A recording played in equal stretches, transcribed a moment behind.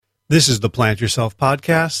This is the Plant Yourself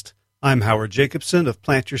Podcast. I'm Howard Jacobson of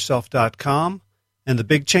PlantYourself.com and the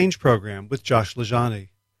Big Change Program with Josh LaJaunie.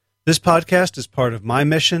 This podcast is part of my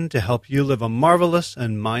mission to help you live a marvelous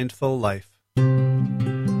and mindful life.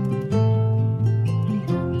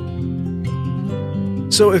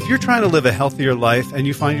 So if you're trying to live a healthier life and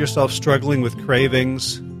you find yourself struggling with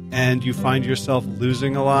cravings and you find yourself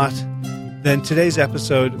losing a lot, then today's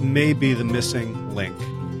episode may be the missing link.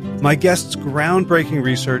 My guest's groundbreaking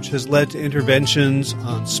research has led to interventions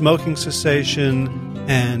on smoking cessation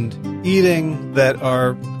and eating that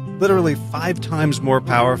are literally 5 times more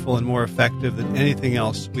powerful and more effective than anything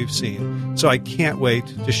else we've seen. So I can't wait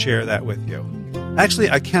to share that with you.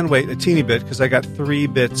 Actually, I can wait a teeny bit because I got 3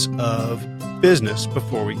 bits of business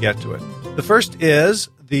before we get to it. The first is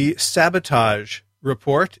the Sabotage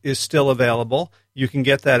report is still available. You can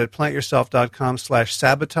get that at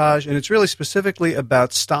plantyourself.com/sabotage, and it's really specifically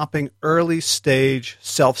about stopping early-stage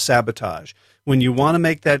self-sabotage. When you want to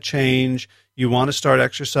make that change, you want to start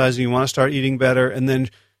exercising, you want to start eating better, and then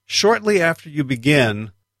shortly after you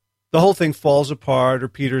begin, the whole thing falls apart or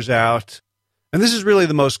peters out. And this is really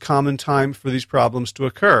the most common time for these problems to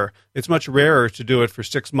occur. It's much rarer to do it for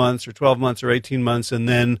 6 months or 12 months or 18 months and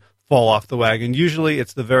then fall off the wagon. Usually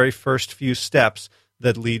it's the very first few steps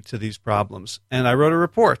that lead to these problems. And I wrote a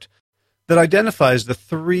report that identifies the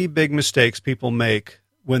 3 big mistakes people make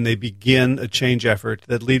when they begin a change effort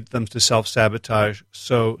that lead them to self-sabotage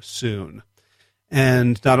so soon.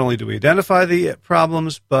 And not only do we identify the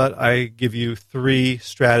problems, but I give you 3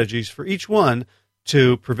 strategies for each one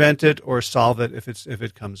to prevent it or solve it if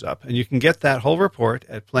it comes up. And you can get that whole report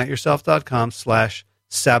at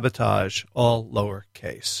plantyourself.com/sabotage, all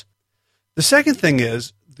lowercase. The second thing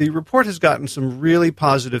is, the report has gotten some really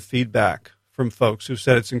positive feedback from folks who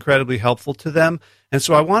said it's incredibly helpful to them, and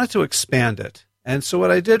so I wanted to expand it. And so what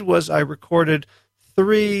I did was I recorded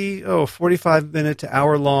 3 45-minute to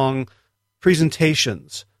hour-long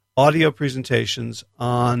presentations, audio presentations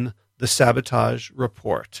on the Sabotage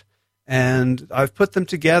report. And I've put them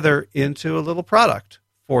together into a little product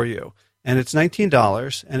for you. And it's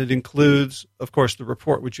 $19, and it includes, of course, the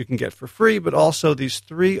report, which you can get for free, but also these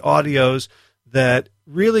 3 audios that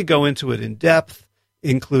really go into it in depth,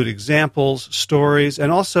 include examples, stories,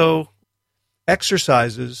 and also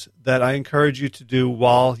exercises that I encourage you to do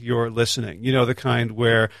while you're listening. You know, the kind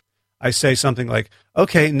where I say something like,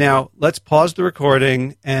 okay, now let's pause the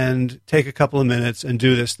recording and take a couple of minutes and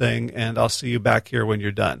do this thing, and I'll see you back here when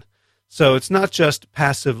you're done. So it's not just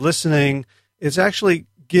passive listening, it's actually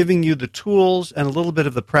giving you the tools and a little bit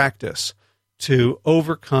of the practice to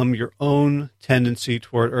overcome your own tendency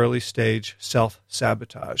toward early-stage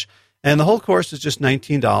self-sabotage. And the whole course is just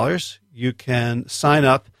 $19. You can sign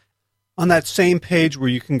up on that same page where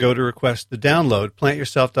you can go to request the download,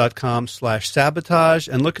 plantyourself.com/sabotage,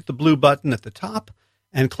 and look at the blue button at the top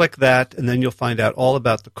and click that, and then you'll find out all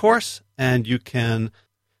about the course, and you can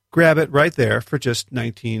grab it right there for just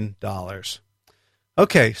 $19.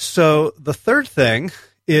 Okay, so the third thing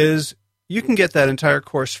is you can get that entire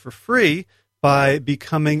course for free by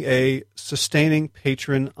becoming a sustaining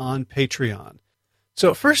patron on Patreon.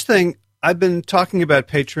 So first thing, I've been talking about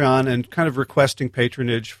Patreon and kind of requesting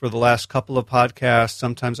patronage for the last couple of podcasts.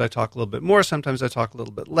 Sometimes I talk a little bit more, sometimes I talk a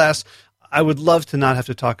little bit less. I would love to not have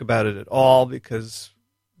to talk about it at all because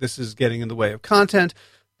this is getting in the way of content,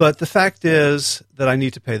 but the fact is that I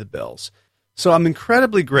need to pay the bills. So I'm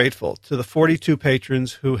incredibly grateful to the 42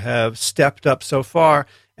 patrons who have stepped up so far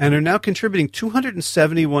and are now contributing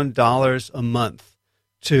 $271 a month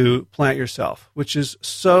to Plant Yourself, which is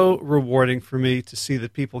so rewarding for me to see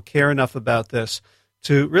that people care enough about this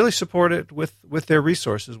to really support it with their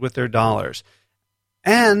resources, with their dollars.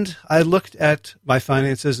 And I looked at my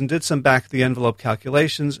finances and did some back-of-the-envelope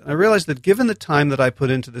calculations, and I realized that given the time that I put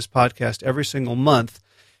into this podcast every single month,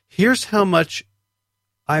 here's how much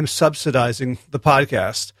I'm subsidizing the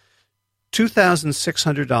podcast,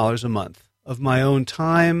 $2,600 a month of my own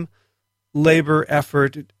time, labor,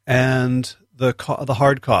 effort, and the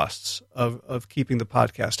hard costs of keeping the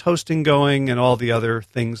podcast hosting going and all the other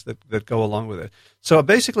things that go along with it. So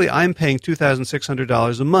basically, I'm paying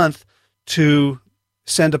 $2,600 a month to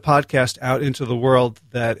send a podcast out into the world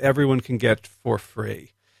that everyone can get for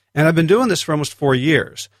free. And I've been doing this for almost 4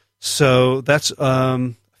 years. So that's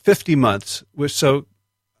 50 months. So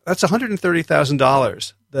that's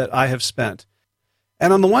 $130,000 that I have spent.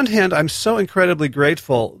 And on the one hand, I'm so incredibly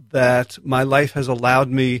grateful that my life has allowed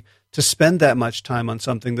me to spend that much time on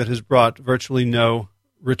something that has brought virtually no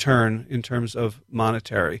return in terms of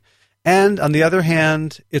monetary. And on the other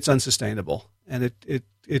hand, it's unsustainable, and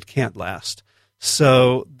it can't last.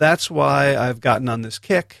 So that's why I've gotten on this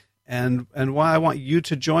kick, and why I want you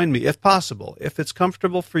to join me, if possible. If it's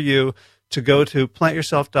comfortable for you to go to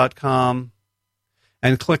plantyourself.com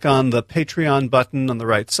and click on the Patreon button on the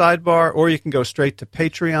right sidebar, or you can go straight to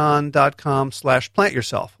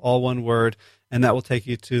patreon.com/plantyourself, all one word, and that will take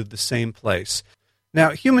you to the same place.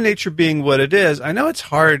 Now, human nature being what it is, I know it's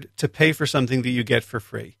hard to pay for something that you get for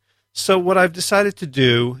free. So what I've decided to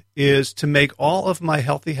do is to make all of my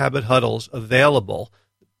Healthy Habit Huddles available,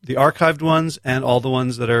 the archived ones and all the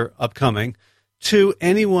ones that are upcoming, to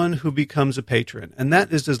anyone who becomes a patron. And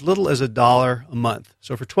that is as little as $1 a month.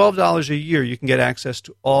 So for $12 a year, you can get access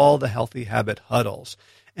to all the Healthy Habit Huddles.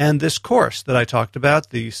 And this course that I talked about,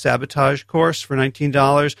 the Sabotage course for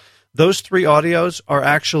 $19, those 3 audios are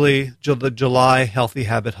actually the July Healthy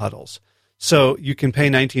Habit Huddles. So you can pay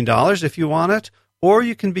 $19 if you want it, or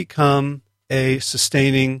you can become a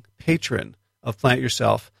sustaining patron of Plant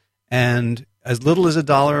Yourself, and as little as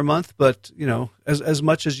 $1 a month, but as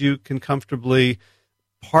much as you can comfortably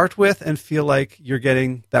part with and feel like you're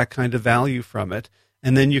getting that kind of value from it.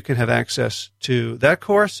 And then you can have access to that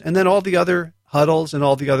course and then all the other huddles and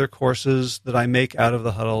all the other courses that I make out of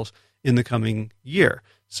the huddles in the coming year.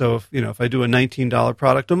 So if I do a $19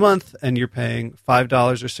 product a month and you're paying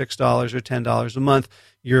 $5 or $6 or $10 a month,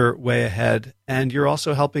 you're way ahead. And you're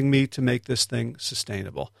also helping me to make this thing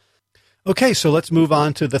sustainable. Okay, so let's move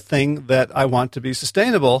on to the thing that I want to be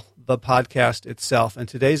sustainable, the podcast itself. And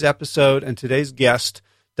today's episode and today's guest,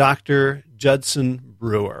 Dr. Judson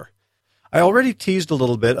Brewer. I already teased a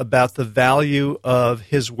little bit about the value of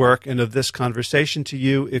his work and of this conversation to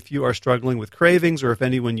you if you are struggling with cravings or if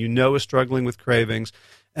anyone you know is struggling with cravings.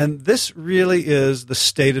 And this really is the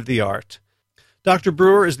state of the art. Dr.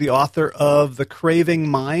 Brewer is the author of The Craving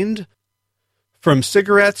Mind, From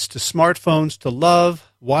Cigarettes to Smartphones to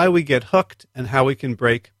Love, Why We Get Hooked, and How We Can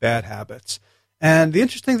Break Bad Habits. And the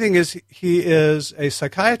interesting thing is he is a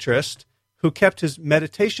psychiatrist who kept his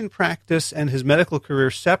meditation practice and his medical career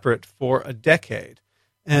separate for a decade.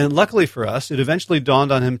 And luckily for us, it eventually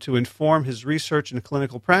dawned on him to inform his research and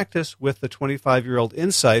clinical practice with the 25-year-old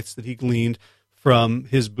insights that he gleaned from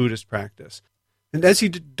his Buddhist practice. And as he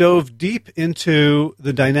dove deep into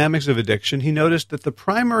the dynamics of addiction, he noticed that the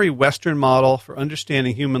primary Western model for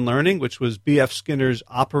understanding human learning, which was B.F. Skinner's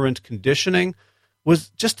operant conditioning, was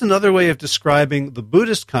just another way of describing the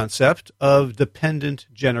Buddhist concept of dependent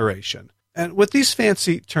generation. And what these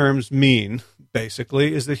fancy terms mean,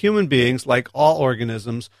 basically, is that human beings, like all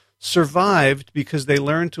organisms, survived because they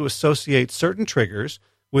learned to associate certain triggers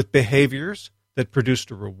with behaviors that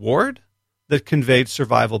produced a reward that conveyed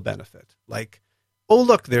survival benefit, like, oh,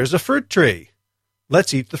 look, there's a fruit tree.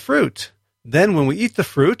 Let's eat the fruit. Then when we eat the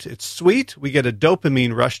fruit, it's sweet. We get a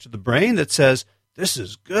dopamine rush to the brain that says, this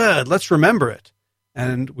is good. Let's remember it.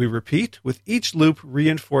 And we repeat, with each loop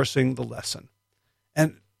reinforcing the lesson.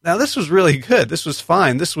 And now this was really good. This was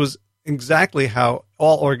fine. This was exactly how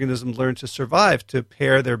all organisms learn to survive, to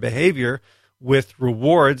pair their behavior with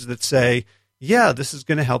rewards that say, yeah, this is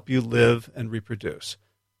going to help you live and reproduce.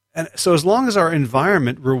 And so as long as our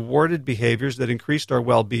environment rewarded behaviors that increased our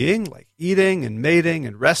well-being, like eating and mating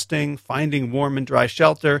and resting, finding warm and dry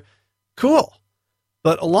shelter, cool.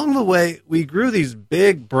 But along the way, we grew these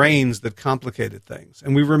big brains that complicated things.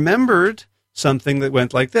 And we remembered something that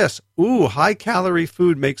went like this. Ooh, high-calorie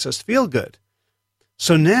food makes us feel good.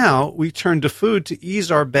 So now we turn to food to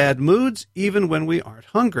ease our bad moods even when we aren't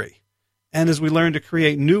hungry. And as we learn to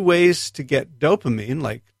create new ways to get dopamine,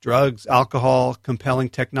 like drugs, alcohol, compelling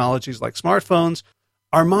technologies like smartphones,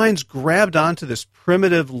 our minds grabbed onto this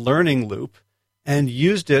primitive learning loop and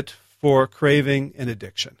used it for craving and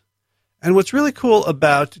addiction. And what's really cool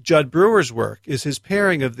about Judd Brewer's work is his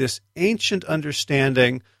pairing of this ancient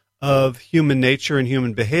understanding of human nature and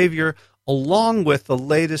human behavior along with the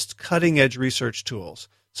latest cutting-edge research tools.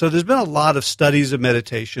 So there's been a lot of studies of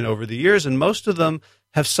meditation over the years, and most of them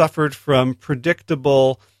have suffered from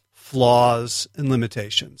predictable flaws and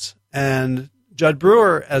limitations. And Judd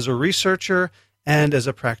Brewer, as a researcher and as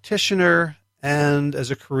a practitioner and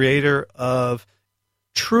as a creator of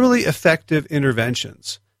truly effective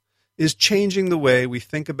interventions, is changing the way we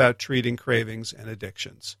think about treating cravings and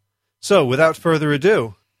addictions. So without further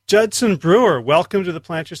ado, Judson Brewer, welcome to the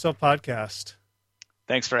Plant Yourself podcast.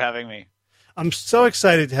 Thanks for having me. I'm so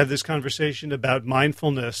excited to have this conversation about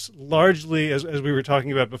mindfulness, largely, as we were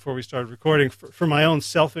talking about before we started recording, for my own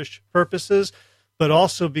selfish purposes, but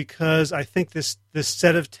also because I think this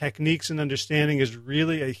set of techniques and understanding is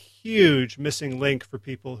really a huge missing link for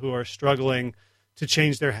people who are struggling to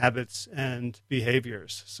change their habits and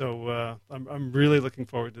behaviors. So I'm really looking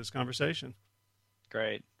forward to this conversation.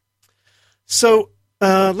 Great. So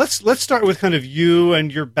Let's start with kind of you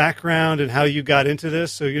and your background and how you got into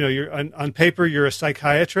this. So, you're on paper, you're a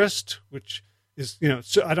psychiatrist, which is,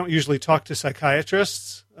 so I don't usually talk to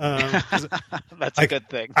psychiatrists. That's a good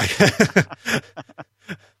thing.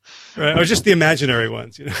 Right, or just the imaginary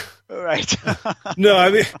ones, Right. No, I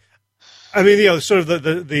mean, sort of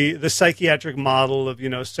the psychiatric model of,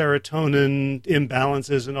 serotonin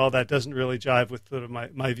imbalances and all that doesn't really jive with sort of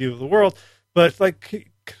my view of the world. But like,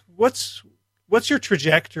 what's your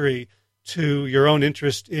trajectory to your own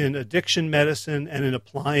interest in addiction medicine and in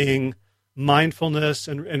applying mindfulness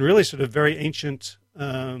and really sort of very ancient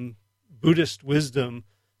Buddhist wisdom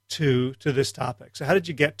to this topic? So how did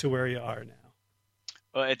you get to where you are now?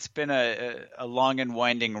 Well, it's been a long and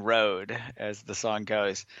winding road, as the song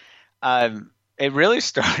goes. It really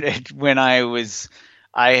started when I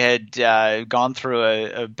had gone through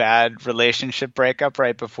a bad relationship breakup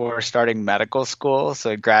right before starting medical school.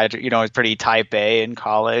 So I was pretty type A in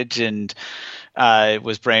college and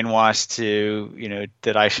was brainwashed to,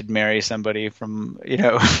 that I should marry somebody from,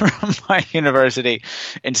 from my university.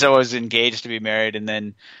 And so I was engaged to be married. And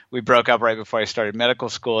then we broke up right before I started medical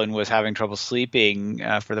school and was having trouble sleeping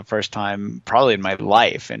for the first time probably in my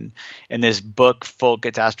life. And this book, Full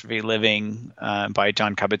Catastrophe Living by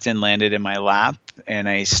Jon Kabat-Zinn, landed in my lap. And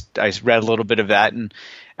I read a little bit of that and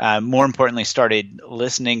more importantly, started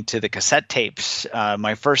listening to the cassette tapes.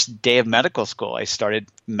 My first day of medical school, I started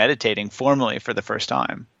meditating formally for the first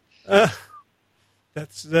time.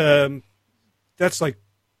 That's like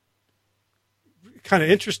kind of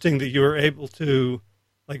interesting that you were able to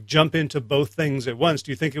like jump into both things at once.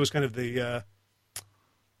 Do you think it was kind of the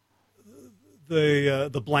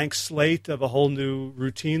blank slate of a whole new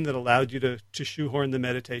routine that allowed you to shoehorn the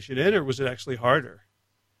meditation in, or was it actually harder?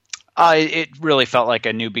 It really felt like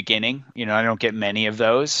a new beginning. I don't get many of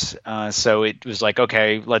those. So it was like,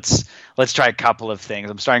 okay, let's try a couple of things.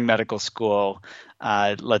 I'm starting medical school.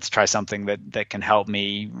 Let's try something that can help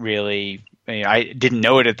me really. I didn't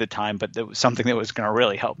know it at the time, but it was something that was going to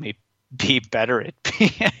really help me be better at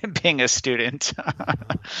being a student.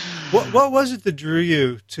 What was it that drew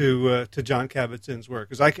you to Jon Kabat-Zinn's work?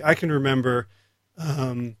 Because I can remember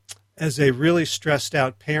as a really stressed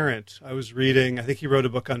out parent, I was reading, I think he wrote a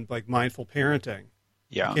book on like mindful parenting.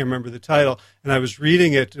 Yeah. I can't remember the title. And I was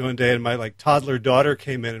reading it one day and my like toddler daughter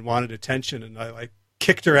came in and wanted attention and I like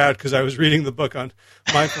kicked her out because I was reading the book on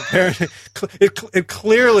mindful parenting. It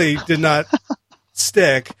clearly did not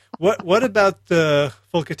stick. What about the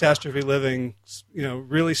Full Catastrophe Living,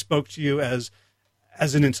 really spoke to you as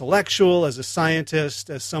an intellectual, as a scientist,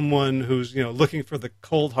 as someone who's looking for the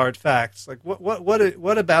cold hard facts? Like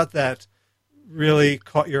what about that really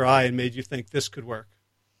caught your eye and made you think this could work?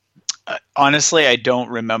 Honestly, I don't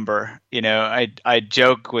remember. I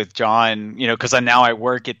joke with John, because now I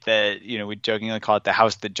work at we jokingly call it the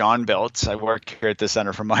house that John built. I work here at the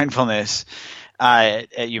Center for Mindfulness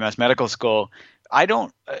at UMass Medical School. I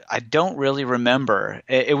don't really remember.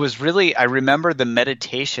 It was really, I remember the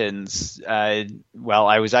meditations. I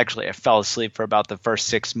fell asleep for about the first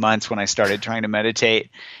 6 months when I started trying to meditate.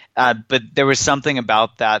 But there was something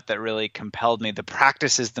about that really compelled me, the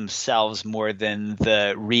practices themselves more than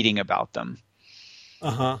the reading about them.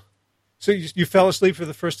 Uh-huh. So you fell asleep for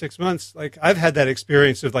the first 6 months. Like I've had that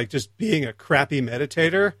experience of like just being a crappy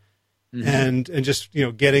meditator. Mm-hmm. And just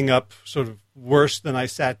getting up sort of worse than I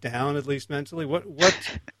sat down, at least mentally.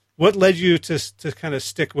 What led you to kind of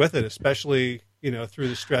stick with it, especially through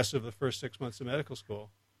the stress of the first 6 months of medical school?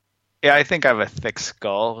 Yeah, I think I have a thick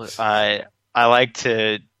skull. I like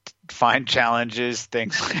to find challenges,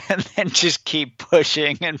 things, and then just keep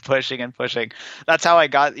pushing and pushing and pushing. That's how I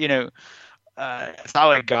got. That's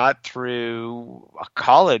how I got through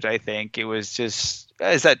college. I think it was just.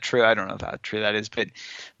 Is that true? I don't know how true that is, but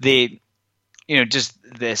just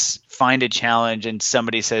this find a challenge and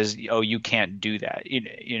somebody says, "Oh, you can't do that,"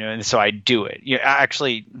 and so I do it.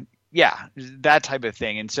 Actually, yeah, that type of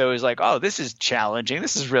thing. And so it was like, "Oh, this is challenging.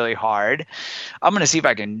 This is really hard. I'm going to see if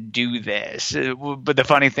I can do this." But the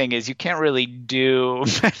funny thing is, you can't really do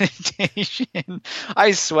meditation.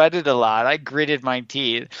 I sweated a lot. I gritted my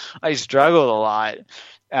teeth. I struggled a lot.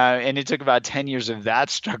 And it took about 10 years of that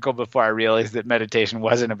struggle before I realized that meditation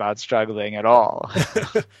wasn't about struggling at all.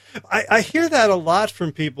 I hear that a lot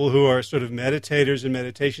from people who are sort of meditators and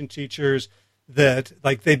meditation teachers, that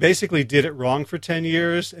like they basically did it wrong for 10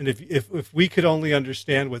 years. And if we could only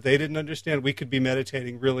understand what they didn't understand, we could be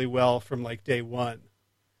meditating really well from like day one.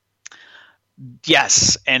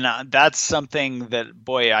 Yes. And that's something that,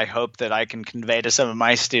 boy, I hope that I can convey to some of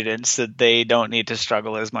my students, that they don't need to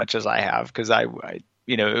struggle as much as I have, because I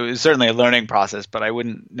it was certainly a learning process, but I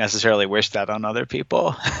wouldn't necessarily wish that on other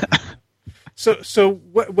people.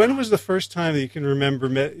 When was the first time that you can remember,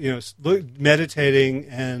 meditating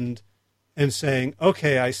and saying,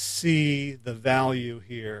 okay, I see the value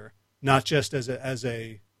here, not just as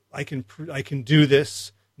I can do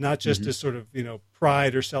this, not just as sort of,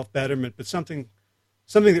 pride or self-betterment, but something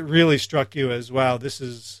that really struck you as, wow, this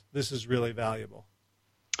is really valuable?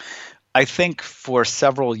 I think for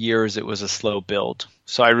several years it was a slow build.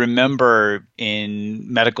 So I remember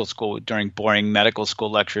in medical school, during boring medical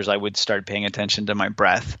school lectures, I would start paying attention to my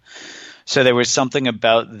breath. So there was something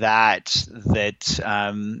about that,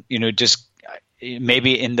 just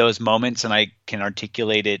maybe in those moments, and I can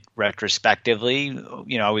articulate it retrospectively,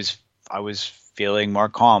 I was feeling more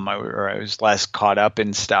calm, or I was less caught up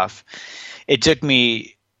in stuff. It took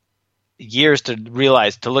me years to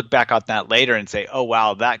look back on that later and say, oh,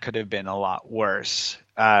 wow, that could have been a lot worse,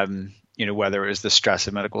 whether it was the stress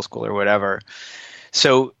of medical school or whatever.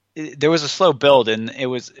 So there was a slow build, and it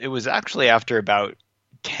was actually after about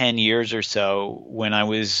 10 years or so when I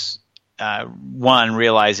was, one,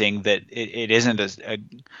 realizing that it isn't a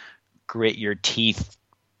grit your teeth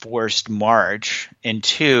forced march, and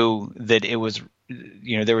two, that it was,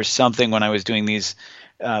 there was something when I was doing these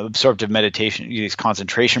absorptive meditation, these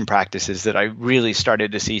concentration practices, that I really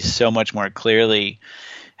started to see so much more clearly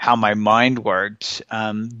how my mind worked.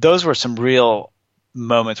 Those were some real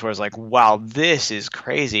moments where I was like, wow, this is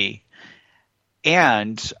crazy.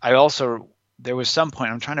 And there was some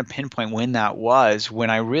point, I'm trying to pinpoint when that was,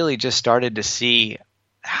 when I really just started to see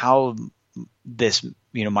how this,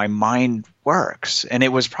 my mind works. And it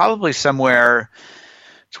was probably somewhere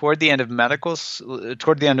toward the end of my MD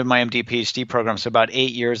PhD program, so about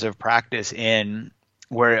 8 years of practice in,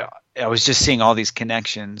 where I was just seeing all these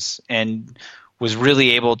connections and was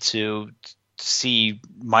really able to see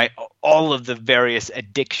all of the various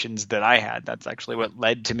addictions that I had. That's actually what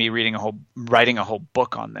led to me writing a whole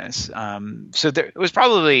book on this. So it was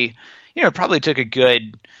probably, it probably took a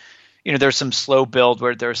good, there's some slow build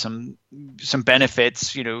where there's some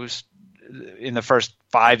benefits, in the first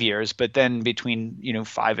 5 years, but then between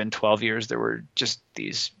 5 and 12 years, there were just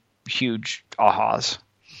these huge ahas.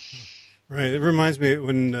 Right. It reminds me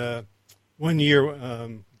when one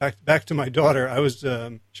year, back to my daughter, I was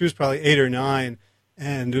she was probably 8 or 9,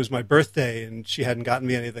 and it was my birthday, and she hadn't gotten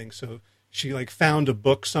me anything, so she found a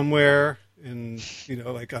book somewhere and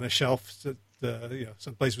on a shelf that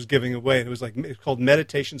someplace was giving away, and it's called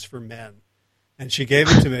Meditations for Men. And she gave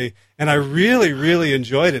it to me, and I really, really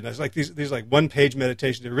enjoyed it. I was like, these one-page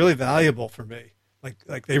meditations are really valuable for me.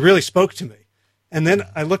 Like they really spoke to me. And then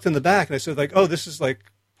I looked in the back, and I said, oh, this is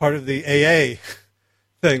part of the AA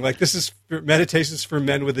thing. This is meditations for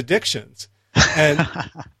men with addictions. And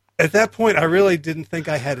at that point, I really didn't think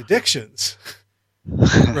I had addictions,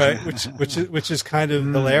 right? Which is kind of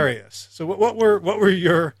hilarious. So what were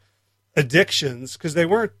your addictions? Because they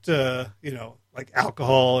weren't, like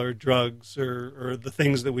alcohol or drugs or the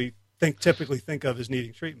things that we typically think of as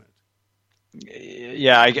needing treatment.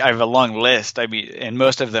 Yeah, I have a long list. I mean, and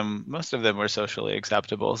most of them were socially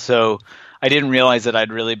acceptable. So I didn't realize that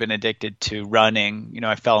I'd really been addicted to running.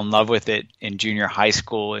 I fell in love with it in junior high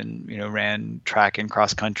school, and ran track and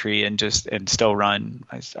cross country, and still run.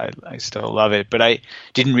 I still love it, but I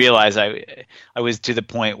didn't realize I was to the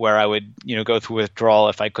point where I would go through withdrawal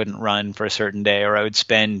if I couldn't run for a certain day, or I would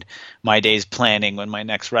spend my days planning when my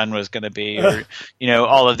next run was going to be, or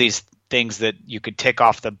all of these things that you could tick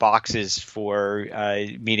off the boxes for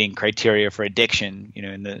meeting criteria for addiction,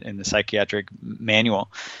 in the psychiatric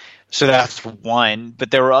manual. So that's one.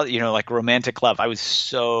 But there were, like romantic love. I was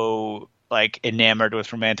so enamored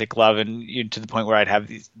with romantic love, and to the point where I'd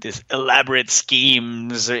have these elaborate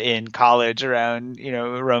schemes in college around,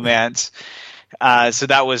 romance. So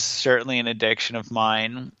that was certainly an addiction of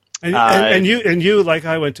mine. And you, like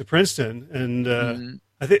I went to Princeton, and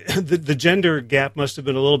I think the gender gap must have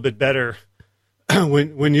been a little bit better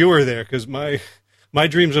when you were there, because my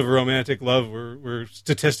dreams of romantic love were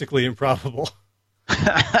statistically improbable.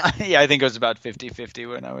 Yeah, I think it was about 50-50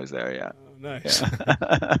 when I was there, yeah. Oh, nice.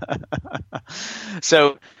 Yeah.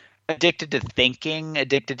 So addicted to thinking,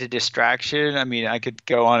 addicted to distraction. I mean, I could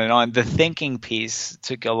go on and on. The thinking piece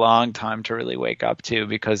took a long time to really wake up to,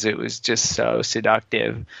 because it was just so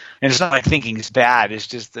seductive. And it's not like thinking is bad. It's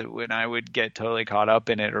just that when I would get totally caught up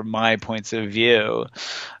in it, or my points of view,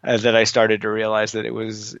 that I started to realize that it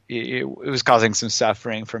was causing some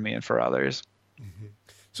suffering for me and for others. Mm-hmm.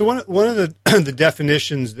 So one of the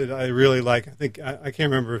definitions that I really like, I think I can't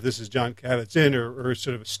remember if this is Jon Kabat-Zinn or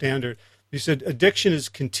sort of a standard. He said addiction is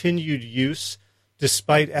continued use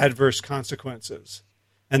despite adverse consequences,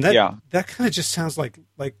 and that kind of just sounds like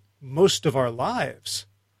most of our lives.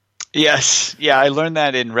 Yes, yeah, I learned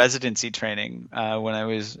that in residency training when I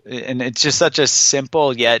was, and it's just such a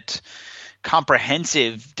simple yet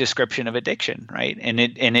comprehensive description of addiction, right? And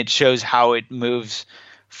it shows how it moves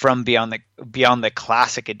from beyond the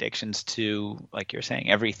classic addictions to, like you're saying,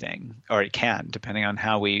 everything, or it can, depending on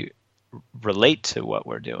how we relate to what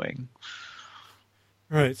we're doing.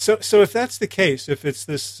 Right. So if that's the case, if it's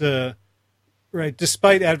this right,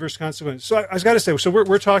 despite adverse consequences. So I was got to say, so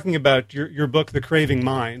we're talking about your book, The Craving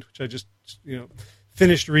Mind, which I just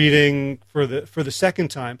finished reading for the second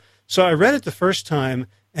time. So I read it the first time,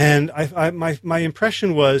 and my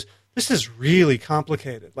impression was this is really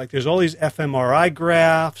complicated. Like there's all these fMRI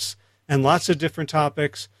graphs and lots of different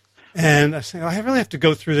topics. And I say, I really have to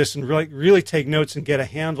go through this and really take notes and get a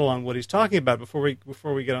handle on what he's talking about before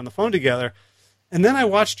we get on the phone together. And then I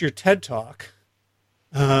watched your TED Talk,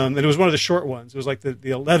 and it was one of the short ones. It was like the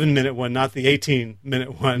 11-minute one, not the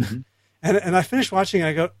 18-minute one. Mm-hmm. And I finished watching, and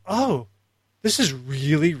I go, oh, this is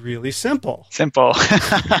really, really simple. Simple.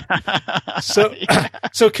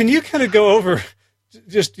 So can you kind of go over,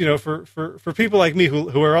 just for people like me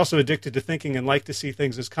who are also addicted to thinking and like to see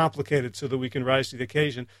things as complicated so that we can rise to the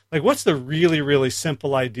occasion, like what's the really, really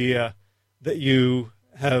simple idea that you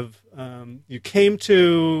have you came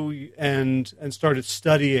to and started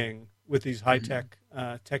studying with these high-tech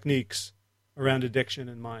techniques around addiction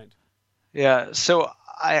in mind? Yeah, so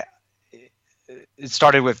it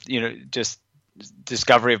started with just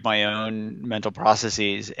discovery of my own mental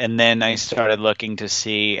processes, and then I started looking to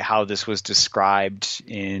see how this was described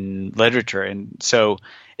in literature. And so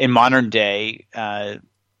in modern day,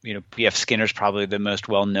 B.F. Skinner's probably the most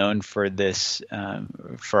well known for this,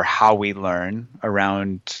 for how we learn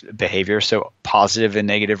around behavior. So positive and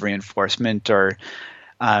negative reinforcement are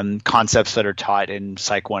concepts that are taught in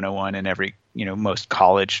Psych 101 and every most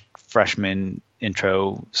college freshman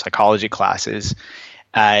intro psychology classes.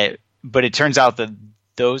 But it turns out that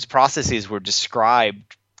those processes were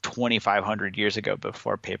described 2,500 years ago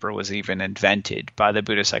before paper was even invented by the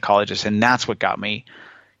Buddhist psychologists. And that's what got me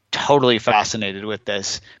totally fascinated with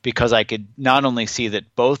this, because I could not only see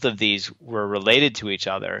that both of these were related to each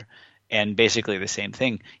other and basically the same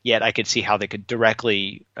thing, yet I could see how they could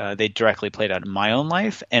directly played out in my own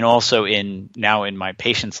life, and also in my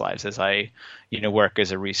patients' lives as I work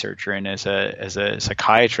as a researcher and as a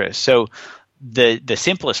psychiatrist. So the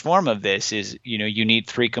simplest form of this is, you need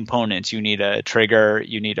three components. You need a trigger,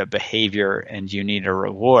 you need a behavior, and you need a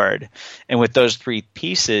reward. And with those three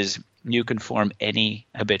pieces, you can form any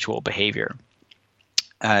habitual behavior.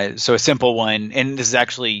 So a simple one, and this is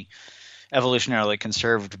actually evolutionarily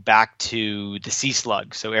conserved back to the sea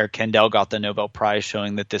slug. So Eric Kandel got the Nobel Prize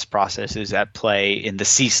showing that this process is at play in the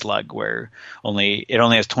sea slug, where it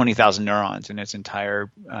only has 20,000 neurons in its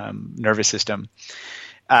entire nervous system.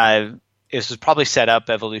 This was probably set up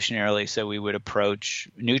evolutionarily so we would approach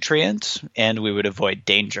nutrients and we would avoid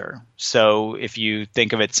danger. So if you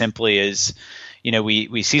think of it simply as,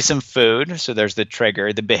 we see some food, so there's the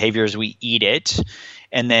trigger. The behavior is we eat it,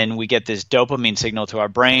 and then we get this dopamine signal to our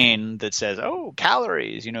brain that says, oh,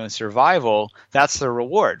 calories, survival. That's the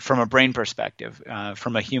reward from a brain perspective.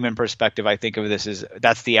 From a human perspective, I think of this as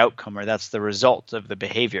that's the outcome, or that's the result of the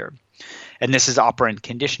behavior. And this is operant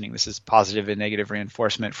conditioning. This is positive and negative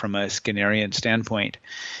reinforcement from a Skinnerian standpoint.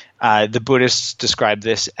 The Buddhists describe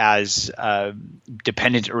this as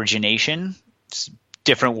dependent origination. It's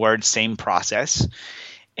different words, same process.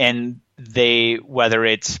 And whether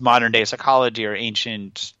it's modern day psychology or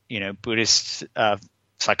ancient, Buddhist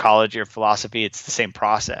psychology or philosophy, it's the same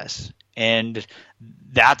process. And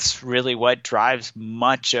that's really what drives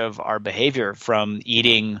much of our behavior, from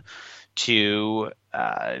eating to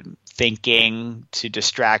thinking to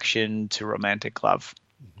distraction to romantic love.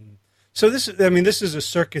 Mm-hmm. So this is a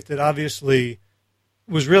circuit that obviously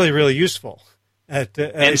was really, really useful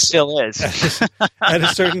still is at a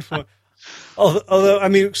certain point.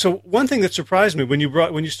 Although, so one thing that surprised me when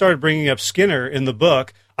you started bringing up Skinner in the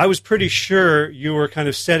book, I was pretty sure you were kind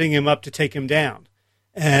of setting him up to take him down,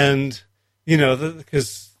 and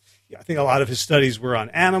because I think a lot of his studies were on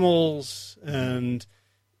animals, and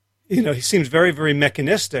he seems very, very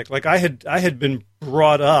mechanistic. Like I had been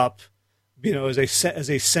brought up, as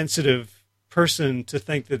a sensitive person, to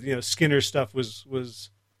think that Skinner's stuff was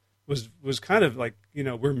kind of like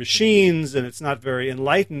we're machines and it's not very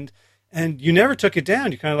enlightened. And you never took it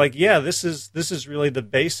down. You're kind of like, yeah, this is really the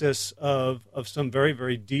basis of some very,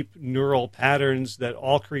 very deep neural patterns that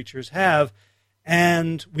all creatures have,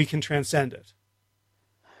 and we can transcend it.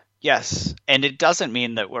 Yes, and it doesn't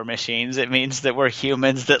mean that we're machines. It means that we're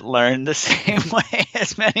humans that learn the same way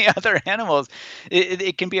as many other animals.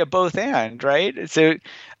 It can be a both and, right? So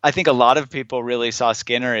I think a lot of people really saw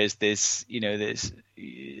Skinner as this, this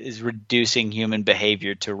is reducing human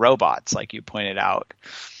behavior to robots, like you pointed out.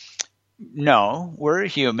 No, we're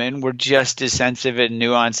human. We're just as sensitive and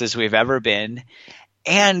nuanced as we've ever been.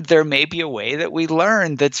 And there may be a way that we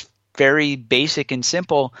learn that's very basic and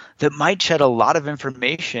simple that might shed a lot of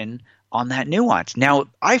information on that nuance. Now,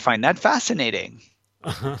 I find that fascinating.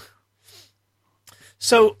 Uh-huh.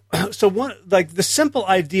 So one, like, the simple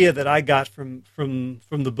idea that I got from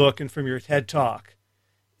the book and from your TED Talk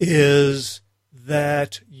is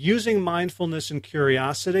that using mindfulness and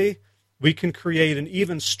curiosity, we can create an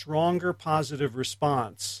even stronger positive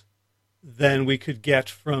response than we could get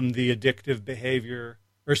from the addictive behavior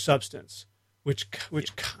or substance, which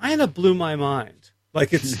kind of blew my mind. Like,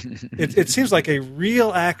 it seems like a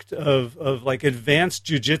real act of like advanced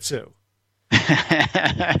jujitsu.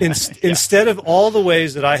 Instead of all the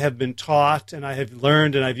ways that I have been taught and I have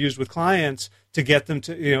learned and I've used with clients to get them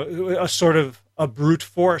to, a sort of a brute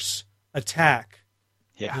force attack.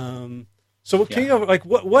 Yeah. So can you, like,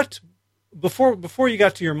 what before you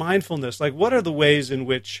got to your mindfulness, like, what are the ways in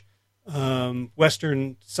which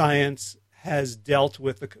Western science has dealt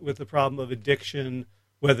with the problem of addiction,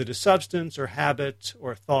 whether to substance or habit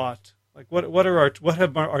or thought? Like, what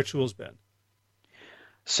have our tools been?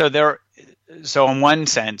 So in one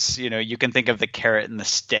sense, you can think of the carrot and the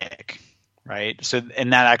stick, right? So,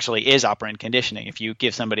 and that actually is operant conditioning. If you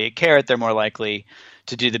give somebody a carrot, they're more likely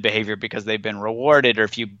to do the behavior because they've been rewarded, or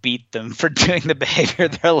if you beat them for doing the behavior,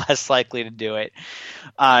 they're less likely to do it.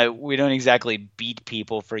 We don't exactly beat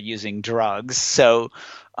people for using drugs. So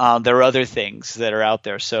there are other things that are out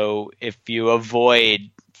there. So if you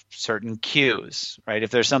avoid certain cues, right?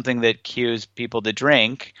 If there's something that cues people to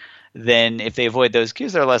drink, then if they avoid those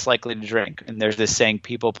cues, they're less likely to drink. And there's this saying,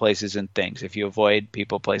 people, places, and things. If you avoid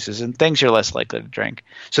people, places, and things, you're less likely to drink.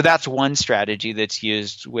 So that's one strategy that's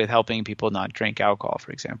used with helping people not drink alcohol,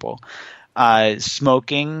 for example.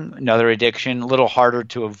 Smoking, another addiction, a little harder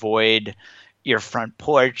to avoid your front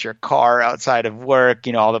porch, your car, outside of work,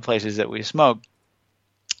 all the places that we smoke.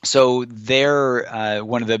 So there,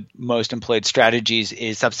 one of the most employed strategies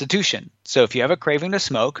is substitution. So if you have a craving to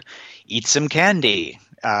smoke, eat some candy.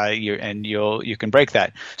 You can break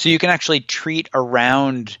that. So you can actually treat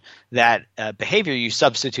around that behavior. You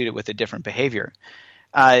substitute it with a different behavior.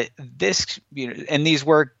 And these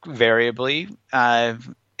work variably.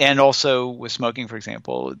 And also with smoking, for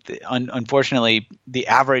example, unfortunately, the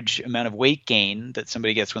average amount of weight gain that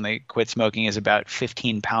somebody gets when they quit smoking is about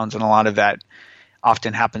 15 pounds, and a lot of that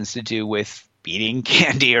often happens to do with eating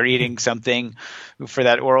candy or eating something for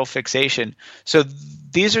that oral fixation. So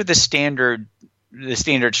these are the standard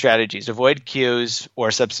strategies: avoid cues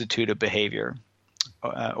or substitute a behavior,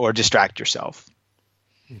 or distract yourself.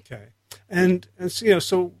 Okay, and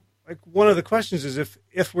so like, one of the questions is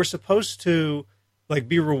if we're supposed to, like,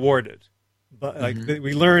 be rewarded, but like,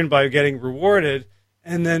 we learn by getting rewarded,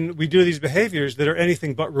 and then we do these behaviors that are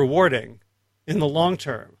anything but rewarding in the long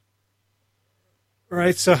term,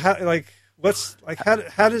 right? So how does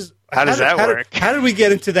that work? How did we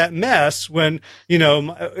get into that mess when,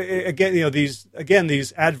 these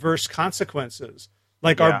adverse consequences,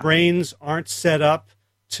 like, our brains aren't set up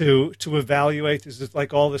to evaluate? Is it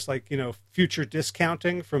like all this, like, future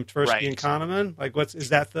discounting from Tversky and Kahneman? Like, is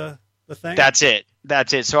that the thing? That's it.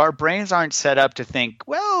 So our brains aren't set up to think,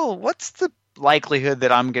 well, what's the likelihood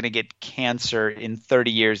that I'm going to get cancer in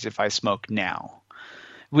 30 years if I smoke now?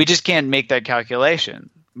 We just can't make that calculation.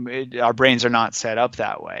 Our brains are not set up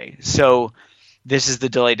that way. So this is the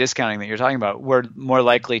delay discounting that you're talking about. We're more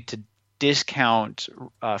likely to discount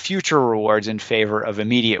future rewards in favor of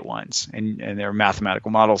immediate ones. And there are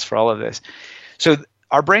mathematical models for all of this. So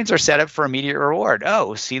our brains are set up for immediate reward.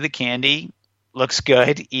 Oh, see the candy, looks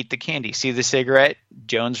good, eat the candy. See the cigarette,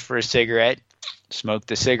 Jones for a cigarette, smoke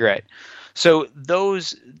the cigarette. So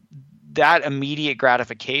that immediate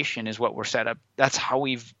gratification is what we're set up. That's how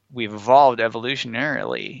we've evolved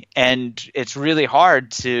evolutionarily, and it's really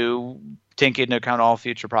hard to take into account all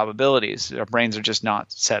future probabilities. Our brains are just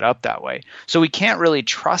not set up that way. So we can't really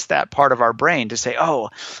trust that part of our brain to say, oh,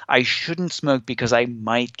 I shouldn't smoke because I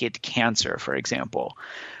might get cancer, for example.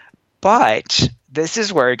 But this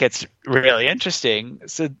is where it gets really interesting.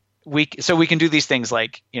 So we can do these things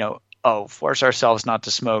like, force ourselves not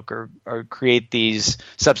to smoke, or create these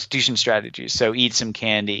substitution strategies. So eat some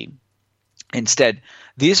candy instead.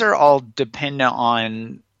 These all depend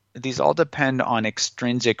on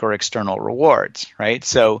extrinsic or external rewards, right?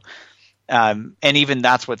 So And even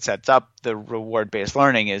that's what sets up the reward-based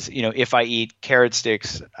learning is, if I eat carrot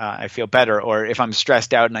sticks, I feel better. Or if I'm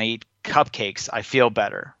stressed out and I eat cupcakes, I feel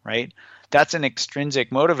better, right? That's an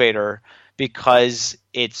extrinsic motivator because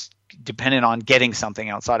it's dependent on getting something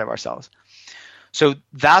outside of ourselves. So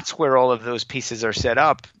that's where all of those pieces are set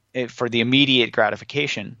up for the immediate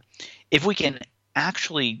gratification. If we can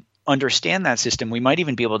actually understand that system, we might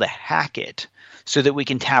even be able to hack it so that we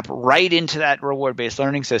can tap right into that reward-based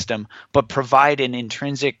learning system, but provide an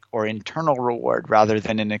intrinsic or internal reward rather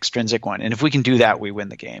than an extrinsic one. And if we can do that, we win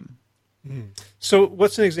the game. So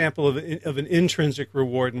what's an example of an intrinsic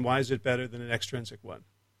reward, and why is it better than an extrinsic one?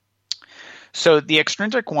 So the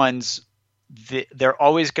extrinsic ones, they're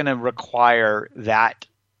always going to require that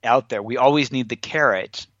out there. We always need the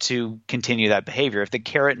carrot to continue that behavior. If the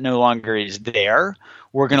carrot no longer is there,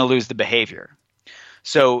 we're going to lose the behavior.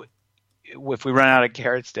 So if we run out of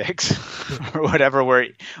carrot sticks or whatever,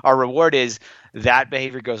 our reward is, that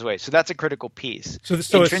behavior goes away. So that's a critical piece. So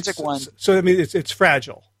intrinsic ones. So I mean, it's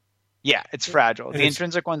fragile. Yeah, it's fragile. The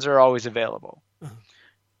intrinsic ones are always available.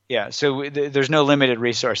 Yeah, so there's no limited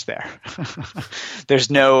resource there. There's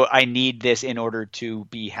no I need this in order to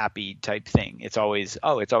be happy type thing. It's always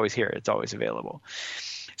here. It's always available.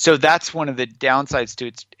 So that's one of the downsides to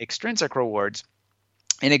its extrinsic rewards.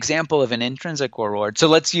 An example of an intrinsic reward. So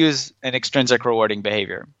let's use an extrinsic rewarding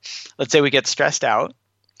behavior. Let's say we get stressed out.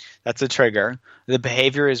 That's a trigger. The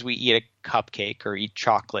behavior is we eat a cupcake or eat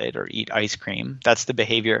chocolate or eat ice cream. That's the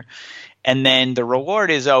behavior. And then the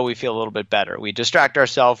reward is, we feel a little bit better. We distract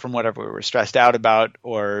ourselves from whatever we were stressed out about,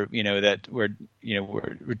 or that we're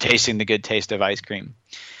tasting the good taste of ice cream.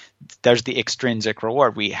 There's the extrinsic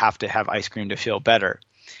reward. We have to have ice cream to feel better.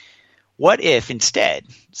 What if instead,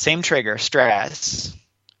 same trigger, stress,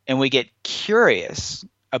 and we get curious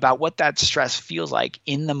about what that stress feels like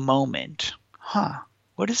in the moment?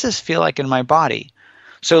 What does this feel like in my body?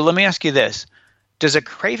 So let me ask you this. Does a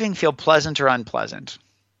craving feel pleasant or unpleasant?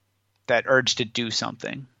 That urge to do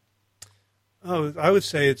something? Oh, I would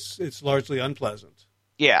say it's largely unpleasant.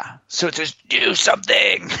 Yeah. So just do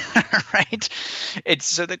something, right?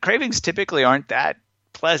 So the cravings typically aren't that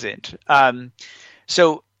pleasant.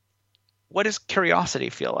 So what does curiosity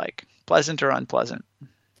feel like? Pleasant or unpleasant?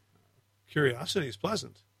 Curiosity is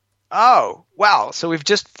pleasant. Oh, wow. So we've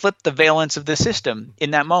just flipped the valence of the system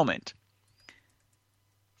in that moment.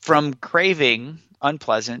 From craving,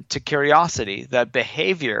 unpleasant, to curiosity, that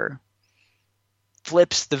behavior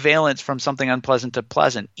flips the valence from something unpleasant to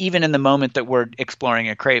pleasant, even in the moment that we're exploring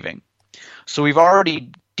a craving. So we've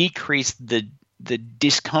already decreased the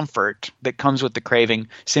discomfort that comes with the craving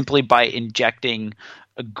simply by injecting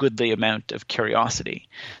a goodly amount of curiosity.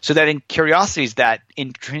 So that in curiosity is that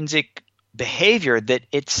intrinsic behavior that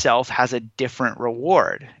itself has a different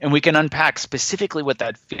reward. And we can unpack specifically what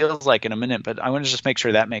that feels like in a minute, but I want to just make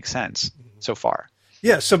sure that makes sense so far.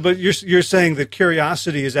 Yeah, but you're saying that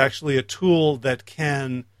curiosity is actually a tool that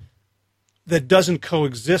doesn't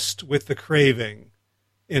coexist with the craving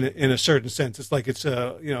in a certain sense. It's like it's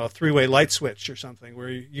a three-way light switch or something where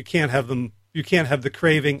you can't have them. You can't have the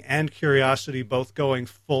craving and curiosity both going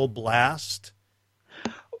full blast.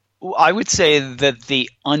 I would say that the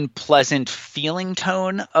unpleasant feeling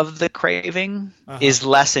tone of the craving is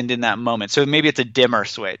lessened in that moment. So maybe it's a dimmer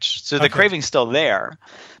switch. So the craving's still there,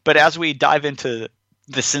 but as we dive into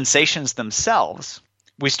the sensations themselves,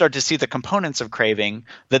 we start to see the components of craving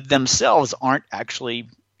that themselves aren't actually,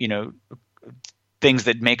 things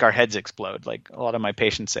that make our heads explode. Like a lot of my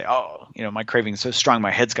patients say, my craving is so strong,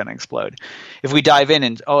 my head's going to explode. If we dive in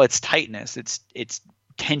and, it's tightness, it's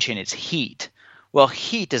tension, it's heat. Well,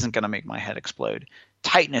 heat isn't going to make my head explode.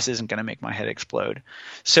 Tightness isn't going to make my head explode.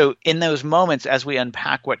 So in those moments, as we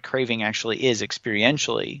unpack what craving actually is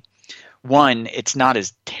experientially, one, it's not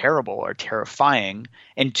as terrible or terrifying.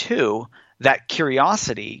 And two, that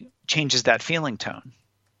curiosity changes that feeling tone.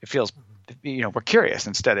 It feels, we're curious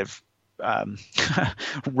instead of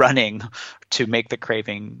running to make the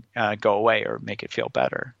craving go away or make it feel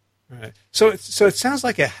better. Right. So it sounds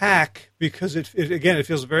like a hack because it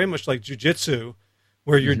feels very much like jiu-jitsu,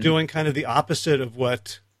 where you're doing kind of the opposite of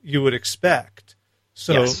what you would expect.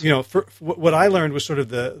 So, yes. For what I learned was sort of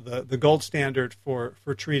the gold standard for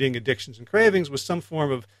treating addictions and cravings was some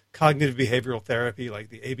form of cognitive behavioral therapy, like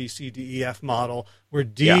the ABCDEF model, where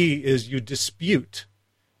D is you dispute,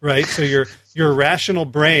 right? So your rational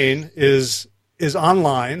brain is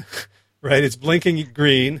online, right? It's blinking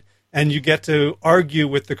green. And you get to argue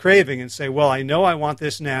with the craving and say, well, I know I want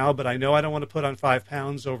this now, but I know I don't want to put on 5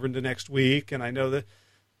 pounds over into next week. And I know that,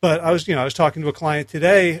 but I was talking to a client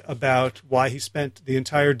today about why he spent the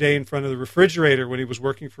entire day in front of the refrigerator when he was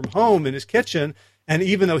working from home in his kitchen. And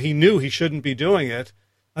even though he knew he shouldn't be doing it,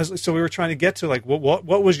 so we were trying to get to like, what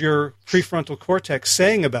was your prefrontal cortex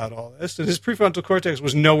saying about all this? And his prefrontal cortex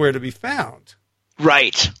was nowhere to be found.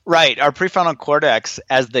 Right. Our prefrontal cortex,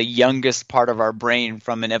 as the youngest part of our brain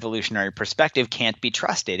from an evolutionary perspective, can't be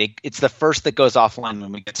trusted. It's the first that goes offline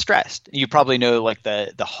when we get stressed. You probably know like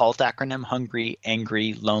the HALT acronym: hungry,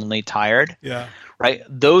 angry, lonely, tired. Yeah. Right.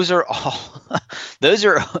 Those are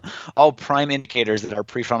all prime indicators that our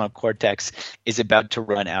prefrontal cortex is about to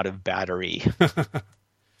run out of battery.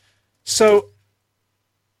 So,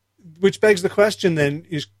 which begs the question then,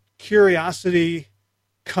 is curiosity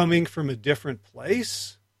coming from a different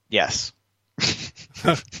place? Yes.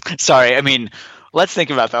 Sorry. I mean, let's think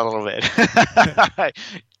about that a little bit.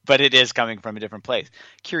 But it is coming from a different place.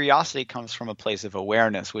 Curiosity comes from a place of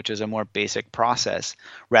awareness, which is a more basic process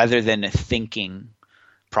rather than a thinking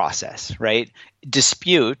process, right?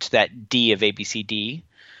 Dispute, that D of ABCD,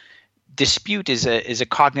 dispute is a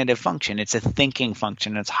cognitive function. It's a thinking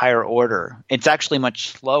function. It's higher order. It's actually much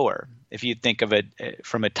slower if you think of it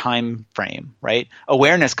from a time frame, right?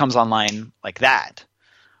 Awareness comes online like that.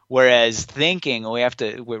 Whereas thinking, we have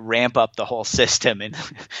to ramp up the whole system and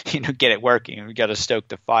get it working. We got to stoke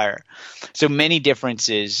the fire. So many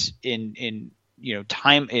differences in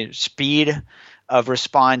time, in speed of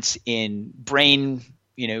response, in brain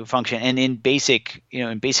function, and in basic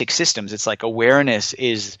systems. It's like awareness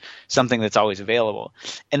is something that's always available,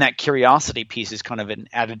 and that curiosity piece is kind of an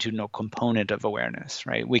attitudinal component of awareness,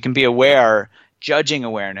 right? We can be aware, judging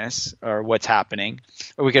awareness or what's happening,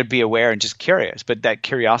 or we could be aware and just curious. But that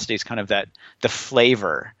curiosity is kind of the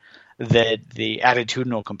flavor, the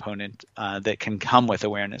attitudinal component that can come with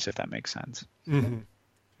awareness, if that makes sense. Mm-hmm.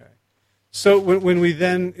 Okay. So when we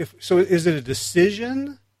then, is it a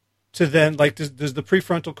decision to then, like, does the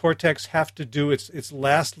prefrontal cortex have to do its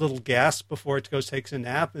last little gasp before it takes a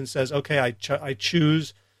nap and says, okay, I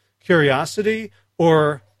choose curiosity?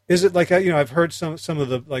 Or is it like, I've heard some of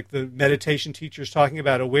the meditation teachers talking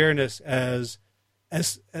about awareness as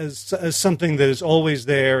something that is always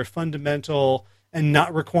there, fundamental, and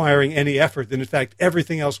not requiring any effort. And in fact,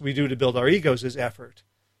 everything else we do to build our egos is effort.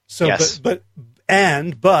 So, yes. but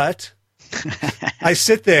I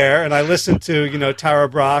sit there and I listen to, Tara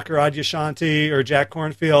Brach or Adyashanti or Jack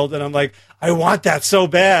Kornfield, and I'm like, I want that so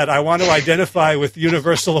bad. I want to identify with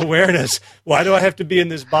universal awareness. Why do I have to be in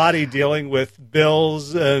this body dealing with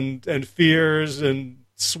bills and fears and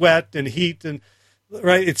sweat and heat? And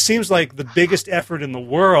right, it seems like the biggest effort in the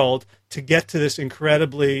world to get to this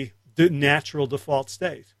incredibly natural default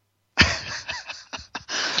state.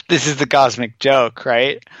 This is the cosmic joke,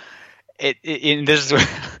 right? This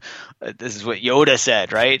is what Yoda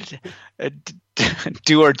said, right?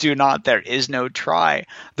 Do or do not, there is no try.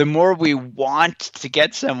 The more we want to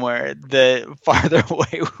get somewhere, the farther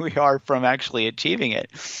away we are from actually achieving it.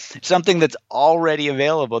 Something that's already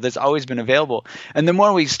available, that's always been available. And the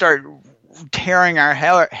more we start tearing our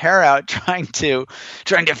hair out trying to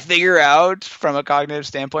figure out from a cognitive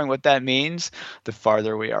standpoint what that means, the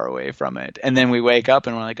farther we are away from it. And then we wake up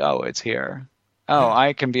and we're like, oh, it's here. Oh,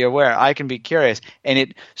 I can be aware. I can be curious.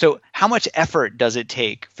 So how much effort does it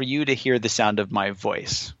take for you to hear the sound of my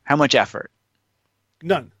voice? How much effort?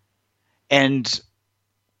 None. And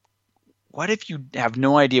what if you have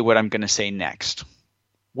no idea what I'm going to say next?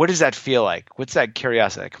 What does that feel like? What's that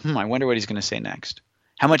curiosity? Like, I wonder what he's going to say next.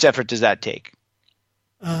 How much effort does that take?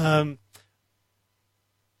 Well,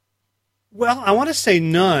 I want to say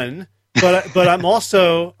none. But I'm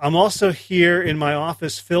also here in my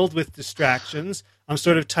office filled with distractions. I'm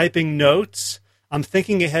sort of typing notes. I'm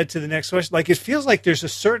thinking ahead to the next question. Like, it feels like there's a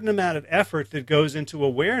certain amount of effort that goes into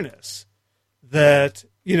awareness that,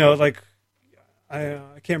 like, I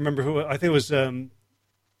can't remember who, I think it was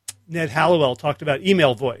Ned Hallowell talked about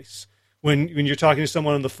email voice. When you're talking to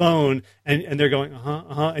someone on the phone and they're going,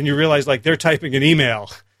 and you realize like they're typing an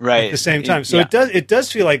email right at the same time. So it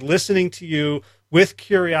does feel like listening to you with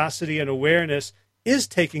curiosity and awareness is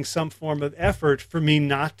taking some form of effort for me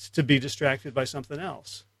not to be distracted by something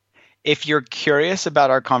else. If you're curious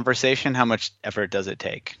about our conversation, how much effort does it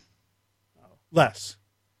take? Less.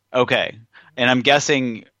 Okay. And I'm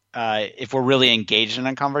guessing if we're really engaged in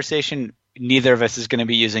a conversation, neither of us is going to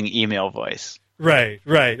be using email voice. Right.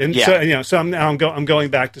 And so I'm going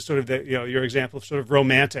back to sort of your example of sort of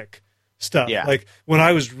romantic stuff. Yeah. Like when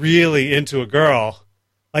I was really into a girl,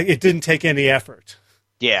 like it didn't take any effort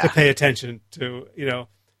to pay attention to,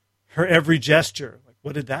 her every gesture. Like,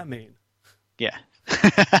 what did that mean? Yeah.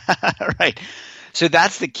 Right. So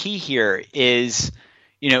that's the key here is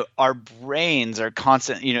our brains are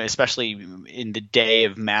constant, especially in the day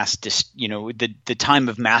of the time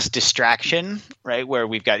of mass distraction, right? Where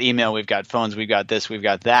we've got email, we've got phones, we've got this, we've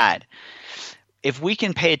got that. If we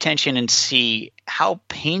can pay attention and see how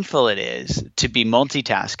painful it is to be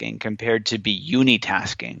multitasking compared to be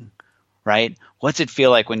unitasking, right? What's it feel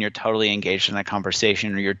like when you're totally engaged in a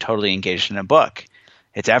conversation or you're totally engaged in a book?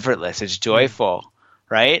 It's effortless. It's joyful,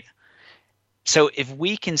 right? So if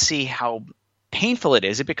we can see how painful it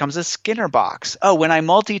is, it becomes a Skinner box. Oh, when I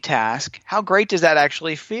multitask, how great does that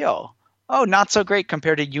actually feel? Oh, not so great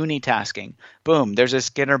compared to unitasking. Boom, there's a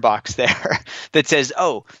Skinner box there that says,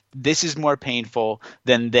 oh, this is more painful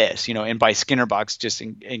than this. And by Skinner box, just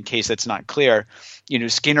in case that's not clear,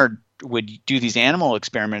 Skinner would do these animal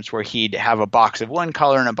experiments where he'd have a box of one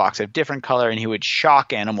color and a box of different color, and he would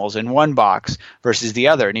shock animals in one box versus the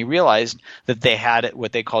other. And he realized that they had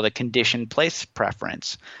what they called a conditioned place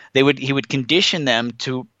preference. He would condition them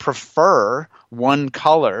to prefer one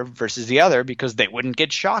color versus the other because they wouldn't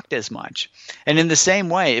get shocked as much. And in the same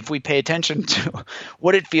way, if we pay attention to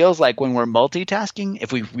what it feels like when we're multitasking,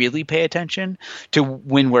 if we really pay attention to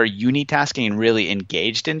when we're unitasking and really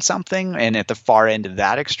engaged in something, and at the far end of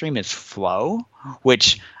that extreme is flow,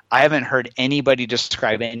 which I haven't heard anybody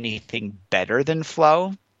describe anything better than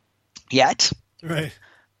flow yet. Right.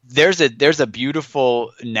 There's a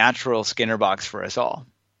beautiful natural Skinner box for us all.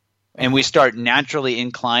 And we start naturally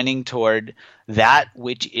inclining toward that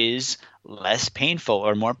which is less painful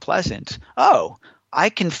or more pleasant. Oh, I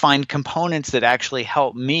can find components that actually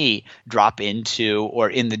help me drop into or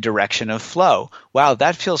in the direction of flow. Wow,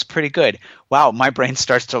 that feels pretty good. Wow, my brain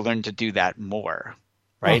starts to learn to do that more,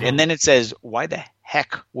 right? And then it says, why the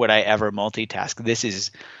heck would I ever multitask? This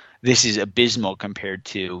is abysmal compared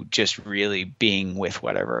to just really being with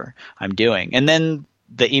whatever I'm doing. And then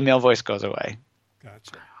the email voice goes away.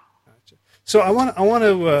 Gotcha. So I want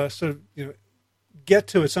to sort of get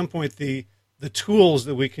to at some point the tools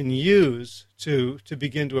that we can use to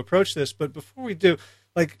begin to approach this. But before we do,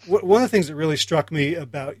 one of the things that really struck me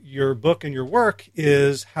about your book and your work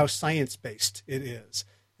is how science-based it is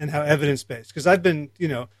and how evidence-based. Because I've been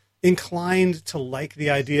inclined to like the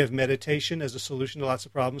idea of meditation as a solution to lots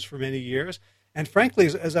of problems for many years. And frankly,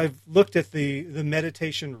 as I've looked at the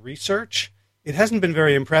meditation research, it hasn't been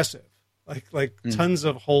very impressive. Tons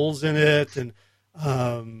of holes in it, and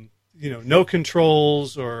no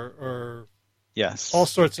controls or yes, all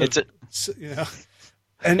sorts of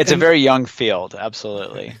It's a very young field,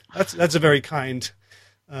 absolutely. That's a very kind.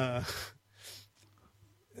 Yeah.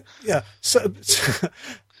 So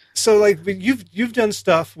you've done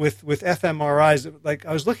stuff with fMRIs.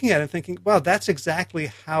 I was looking at it and thinking, wow, that's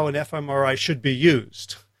exactly how an fMRI should be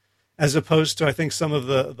used, as opposed to, I think, some of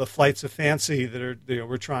the flights of fancy that are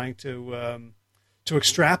we're trying to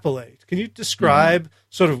extrapolate. Can you describe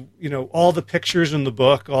sort of all the pictures in the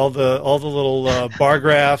book, all the little bar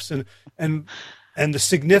graphs, and the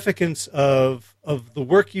significance of the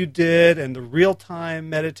work you did and the real time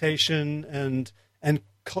meditation and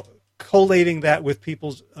collating that with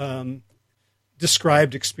people's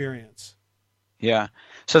described experience? Yeah.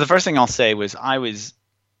 So the first thing I'll say was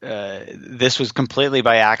this was completely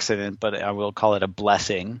by accident, but I will call it a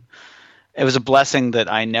blessing. It was a blessing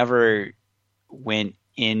that I never went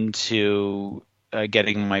into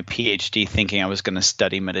getting my PhD thinking I was going to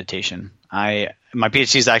study meditation. My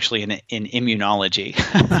PhD is actually in immunology,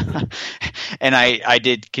 and I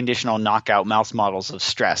did conditional knockout mouse models of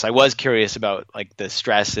stress. I was curious about the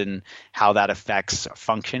stress and how that affects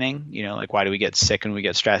functioning. Why do we get sick when we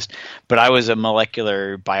get stressed? But I was a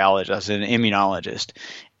molecular biologist, an immunologist,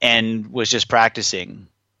 and was just practicing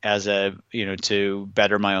as to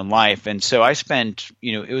better my own life. And so I spent,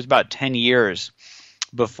 it was about 10 years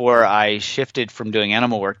before I shifted from doing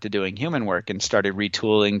animal work to doing human work and started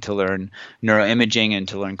retooling to learn neuroimaging and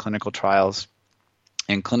to learn clinical trials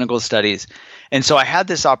and clinical studies. And so I had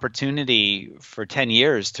this opportunity for 10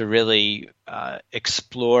 years to really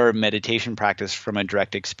explore meditation practice from a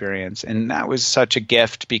direct experience. And that was such a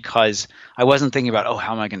gift because I wasn't thinking about,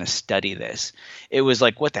 how am I going to study this? It was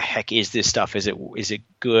like, what the heck is this stuff? Is it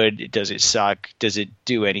good? Does it suck? Does it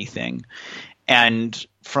do anything? And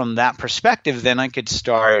from that perspective, then I could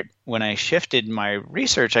start, when I shifted my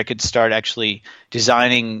research, I could start actually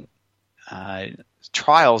designing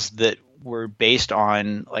trials that were based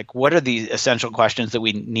on what are the essential questions that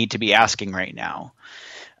we need to be asking right now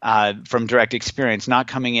from direct experience, not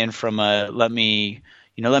coming in from let me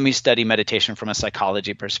study meditation from a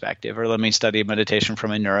psychology perspective, or let me study meditation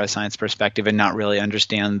from a neuroscience perspective and not really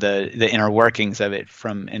understand the inner workings of it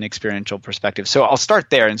from an experiential perspective. So I'll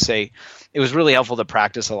start there and say it was really helpful to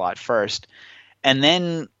practice a lot first. And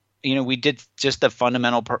then we did just the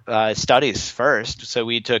fundamental studies first. So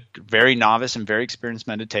we took very novice and very experienced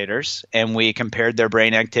meditators, and we compared their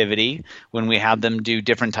brain activity when we had them do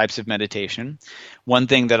different types of meditation. One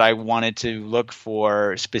thing that I wanted to look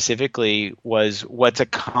for specifically was what are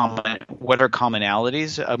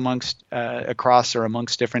commonalities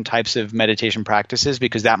amongst different types of meditation practices,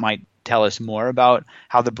 because that might tell us more about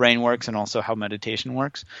how the brain works and also how meditation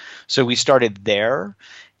works. So we started there,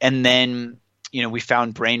 and then we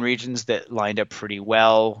found brain regions that lined up pretty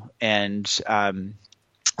well, and a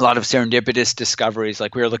lot of serendipitous discoveries.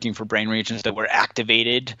 Like, we were looking for brain regions that were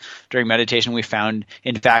activated during meditation. We found,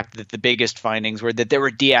 in fact, that the biggest findings were that there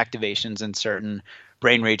were deactivations in certain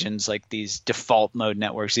brain regions, like these default mode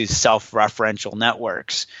networks, these self-referential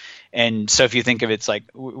networks. And so if you think of it, it's like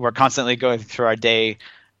we're constantly going through our day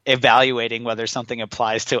evaluating whether something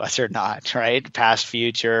applies to us or not, right? Past,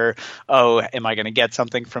 future. Oh, am I going to get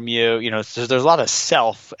something from you? So there's a lot of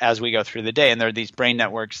self as we go through the day, and there are these brain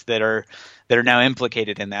networks that are now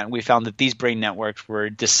implicated in that. And we found that these brain networks were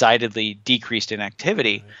decidedly decreased in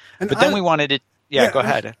activity. But then we wanted to go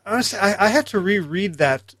ahead. Honestly, I had to reread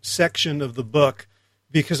that section of the book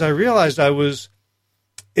because I realized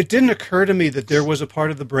it didn't occur to me that there was a part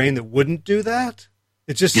of the brain that wouldn't do that.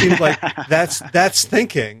 It just seemed like that's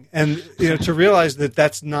thinking, and to realize that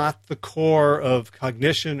that's not the core of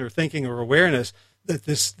cognition or thinking or awareness. That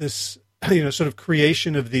this sort of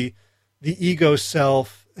creation of the ego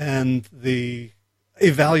self and the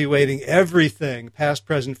evaluating everything, past,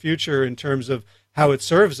 present, future, in terms of how it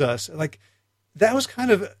serves us. Like, that was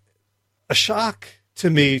kind of a shock to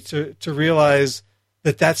me to realize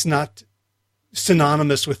that that's not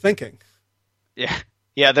synonymous with thinking. Yeah.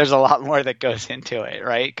 Yeah, there's a lot more that goes into it,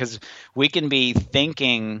 right? Because we can be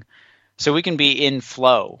thinking, so we can be in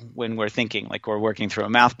flow when we're thinking, like we're working through a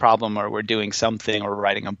math problem or we're doing something or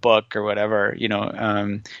writing a book or whatever.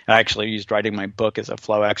 I actually used writing my book as a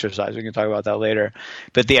flow exercise. We can talk about that later.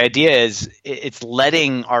 But the idea is it's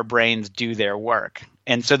letting our brains do their work.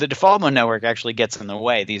 And so the default mode network actually gets in the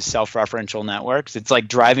way, these self-referential networks. It's like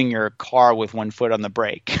driving your car with one foot on the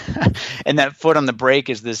brake. And that foot on the brake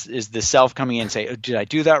is the self coming in and say, oh, did I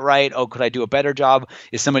do that right? Oh, could I do a better job?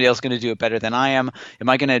 Is somebody else going to do it better than I am? Am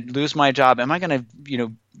I going to lose my job? Am I going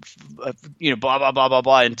to, blah, blah, blah, blah,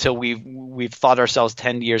 blah, until we've thought ourselves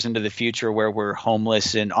 10 years into the future where we're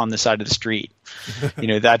homeless and on the side of the street,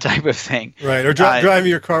 that type of thing. Right. Or driving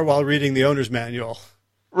your car while reading the owner's manual.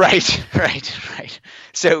 Right.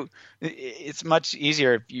 So it's much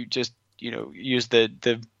easier if you just, use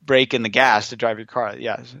the brake and the gas to drive your car.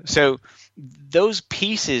 Yeah. So those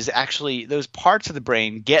pieces those parts of the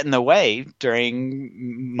brain get in the way during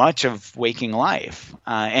much of waking life.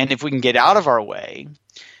 And if we can get out of our way,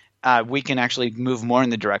 we can actually move more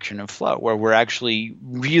in the direction of flow, where we're actually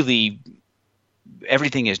really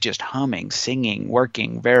everything is just humming, singing,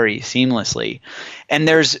 working very seamlessly. And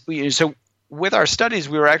so with our studies,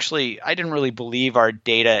 I didn't really believe our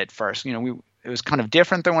data at first. It was kind of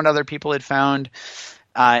different than what other people had found.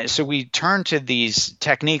 So we turned to these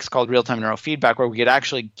techniques called real-time neurofeedback, where we could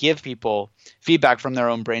actually give people feedback from their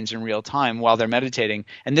own brains in real time while they're meditating.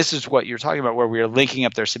 And this is what you're talking about, where we are linking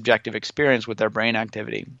up their subjective experience with their brain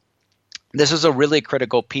activity. This is a really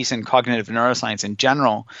critical piece in cognitive neuroscience in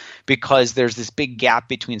general, because there's this big gap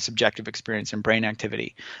between subjective experience and brain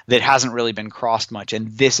activity that hasn't really been crossed much.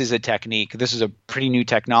 And this is a technique. This is a pretty new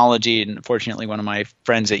technology. And fortunately, one of my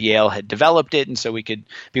friends at Yale had developed it. And so we could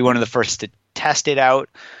be one of the first to test it out,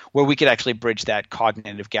 where we could actually bridge that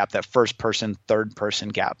cognitive gap, that first person, third person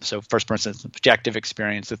gap. So first person subjective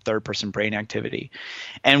experience, the third person brain activity.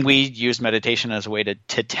 And we used meditation as a way to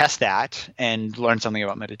test that and learn something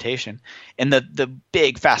about meditation. And the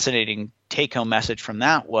big fascinating take home message from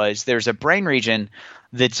that was there's a brain region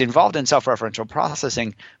that's involved in self-referential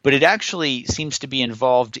processing, but it actually seems to be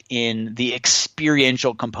involved in the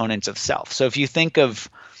experiential components of self. So if you think of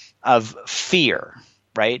fear,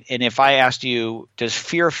 right? And if I asked you, does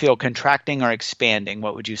fear feel contracting or expanding,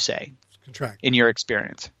 what would you say? Contracting. In your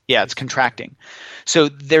experience? Yeah, it's contracting. So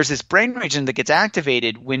there's this brain region that gets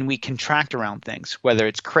activated when we contract around things, whether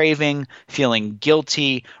it's craving, feeling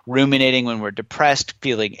guilty, ruminating when we're depressed,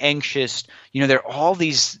 feeling anxious. There are all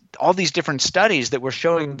these different studies that were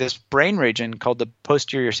showing this brain region called the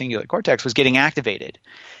posterior cingulate cortex was getting activated.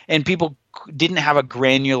 And people didn't have a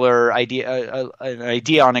granular idea, an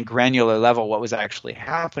idea on a granular level what was actually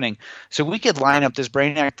happening. So we could line up this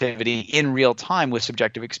brain activity in real time with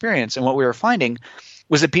subjective experience. And what we were finding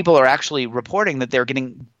was that people are actually reporting that they're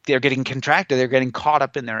getting contracted, they're getting caught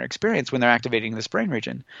up in their experience when they're activating this brain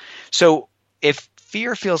region. So if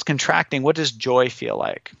fear feels contracting, what does joy feel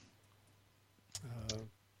like?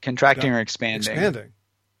 Contracting or expanding? Expanding.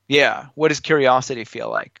 Yeah. What does curiosity feel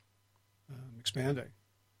like? Expanding.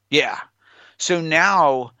 Yeah. So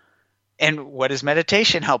now, and what does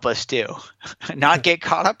meditation help us do? Not get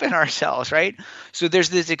caught up in ourselves, right? So there's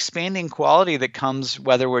this expanding quality that comes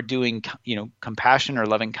whether we're doing, compassion or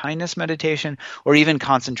loving kindness meditation, or even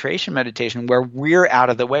concentration meditation, where we're out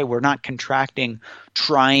of the way. We're not contracting,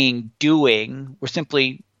 trying, doing. We're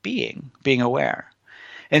simply being aware.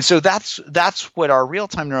 And so that's what our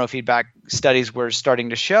real-time neurofeedback studies were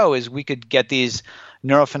starting to show, is we could get these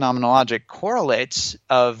neurophenomenologic correlates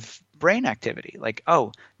of brain activity. Like,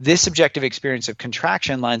 oh, this subjective experience of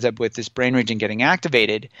contraction lines up with this brain region getting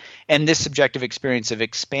activated, and this subjective experience of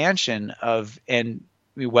expansion and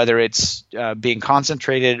whether it's being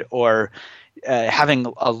concentrated or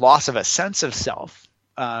having a loss of a sense of self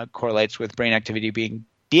correlates with brain activity being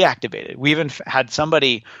deactivated. We even had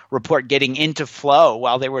somebody report getting into flow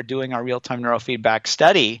while they were doing our real-time neurofeedback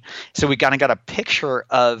study. So we kind of got a picture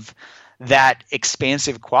of that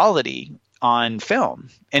expansive quality on film.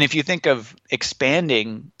 And if you think of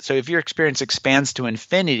expanding, so if your experience expands to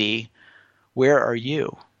infinity, where are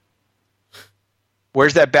you?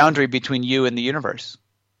 Where's that boundary between you and the universe?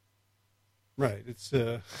 Right. It's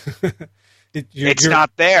it's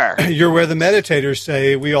not there. You're where the meditators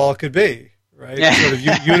say we all could be. Right, sort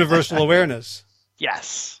of universal awareness.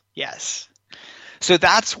 Yes. So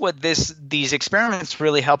that's what these experiments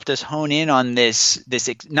really helped us hone in on. This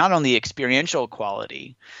not only experiential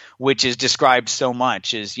quality, which is described so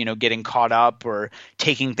much as getting caught up or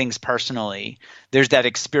taking things personally. There's that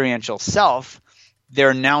experiential self.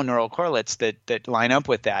 There are now neural correlates that line up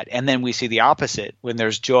with that, and then we see the opposite when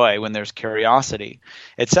there's joy, when there's curiosity,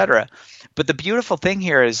 etc. But the beautiful thing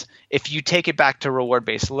here is if you take it back to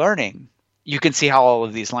reward-based learning, you can see how all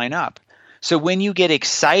of these line up. So when you get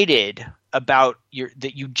excited about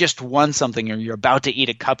that you just won something, or you're about to eat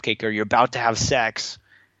a cupcake, or you're about to have sex,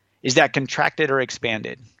 is that contracted or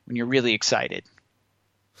expanded when you're really excited?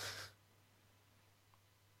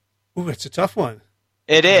 Ooh, it's a tough one.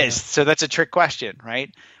 It is. So that's a trick question,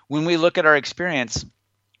 right? When we look at our experience,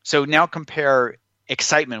 so now compare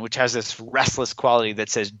excitement, which has this restless quality that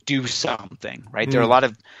says do something, right? There are a lot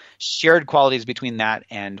of shared qualities between that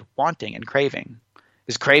and wanting and craving.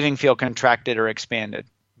 Does craving feel contracted or expanded?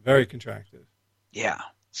 Very contracted. Yeah.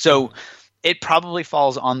 So it probably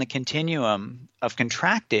falls on the continuum of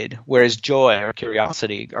contracted, whereas joy or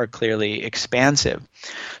curiosity are clearly expansive.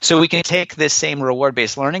 So we can take this same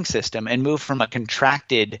reward-based learning system and move from a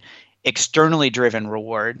contracted, externally driven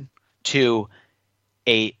reward to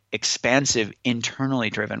a expansive, internally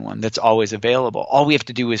driven one that's always available. All we have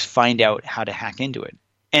to do is find out how to hack into it.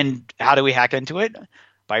 And how do we hack into it?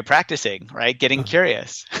 By practicing, right? Getting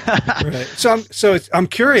curious. Right. So I'm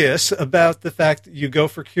curious about the fact that you go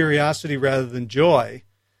for curiosity rather than joy,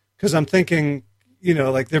 because I'm thinking,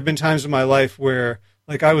 like there have been times in my life where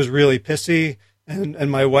like I was really pissy, and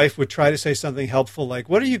my wife would try to say something helpful, like,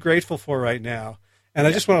 "What are you grateful for right now?" And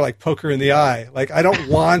I just want to like poke her in the eye. Like I don't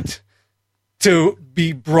want to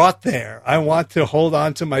be brought there. I want to hold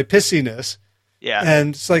on to my pissiness. Yeah.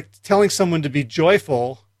 And it's like telling someone to be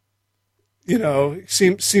joyful,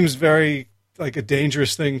 seems very like a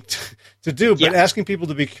dangerous thing to do. But asking people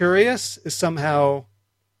to be curious is somehow,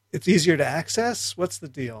 it's easier to access. What's the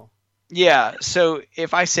deal? Yeah. So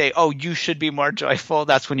if I say, oh, you should be more joyful,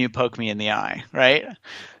 that's when you poke me in the eye, right?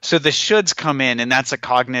 So the shoulds come in, and that's a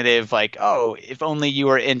cognitive like, oh, if only you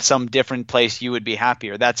were in some different place, you would be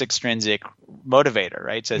happier. That's extrinsic motivator,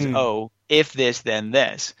 right? It says, oh, if this, then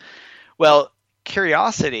this. Well,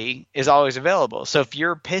 curiosity is always available. So if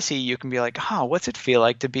you're pissy, you can be like, what's it feel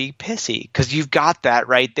like to be pissy? Because you've got that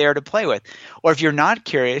right there to play with. Or if you're not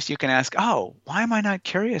curious, you can ask, why am I not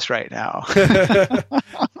curious right now?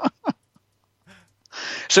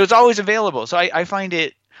 So it's always available. So I find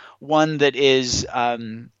it one that is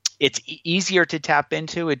it's easier to tap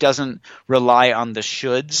into. It doesn't rely on the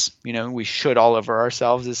shoulds. We should all over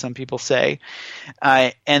ourselves, as some people say.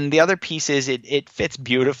 And the other piece is it fits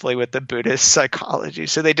beautifully with the Buddhist psychology.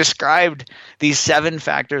 So they described these 7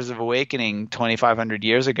 factors of awakening 2,500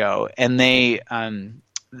 years ago, and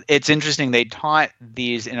it's interesting. They taught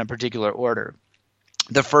these in a particular order.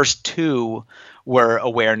 The first 2 were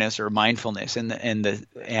awareness or mindfulness,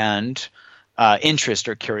 and interest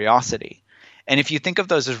or curiosity. And if you think of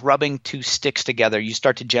those as rubbing 2 sticks together, you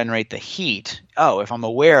start to generate the heat. Oh, if I'm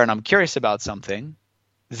aware and I'm curious about something,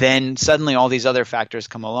 then suddenly all these other factors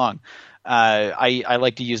come along. I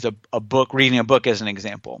like to use reading a book as an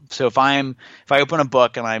example. So if I open a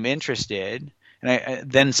book and I'm interested, and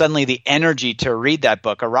then suddenly the energy to read that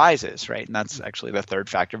book arises, right? And that's actually the 3rd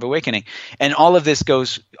factor of awakening. And all of this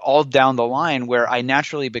goes all down the line where I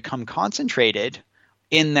naturally become concentrated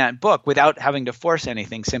in that book without having to force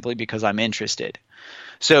anything, simply because I'm interested.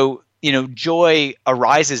 So, joy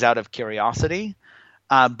arises out of curiosity,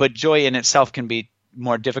 but joy in itself can be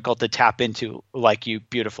more difficult to tap into, like you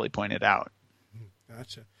beautifully pointed out.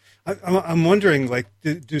 Gotcha. I'm wondering, like,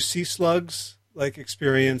 do sea slugs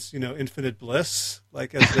experience infinite bliss,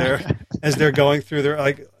 as they're going through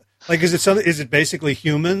their is it basically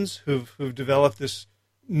humans who've developed this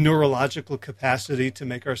neurological capacity to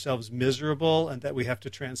make ourselves miserable and that we have to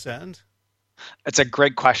transcend? That's a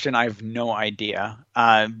great question. I have no idea.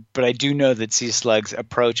 But I do know that sea slugs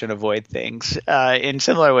approach and avoid things in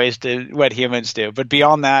similar ways to what humans do. But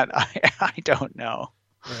beyond that, I don't know.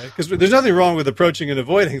 Right? Because there's nothing wrong with approaching and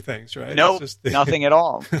avoiding things, right? No, nothing at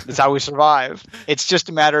all. That's how we survive. It's just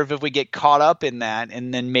a matter of if we get caught up in that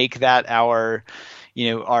and then make that our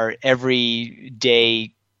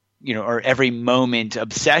everyday, or every moment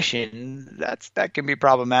obsession, that can be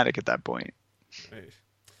problematic at that point. Right.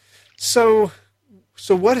 So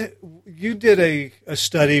what you did a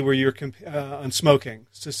study where you're on smoking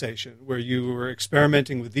cessation, where you were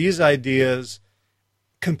experimenting with these ideas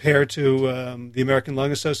compared to the American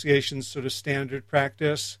Lung Association's sort of standard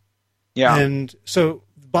practice. Yeah. And so,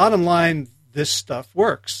 bottom line, this stuff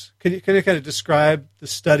works. Can you kind of describe the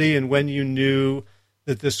study and when you knew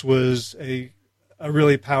that this was a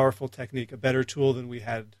really powerful technique, a better tool than we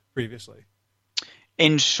had previously?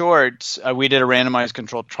 In short, we did a randomized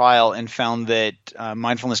controlled trial and found that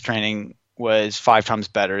mindfulness training was 5 times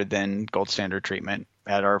better than gold standard treatment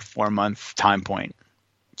at our 4-month time point.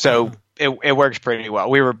 So it works pretty well.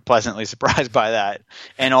 We were pleasantly surprised by that,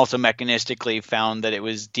 and also mechanistically found that it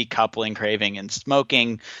was decoupling craving and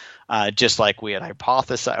smoking, just like we had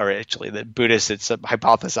hypothesized, or actually the Buddhists had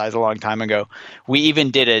hypothesized a long time ago. We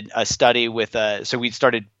even did a study with so we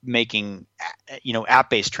started making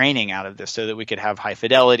app-based training out of this so that we could have high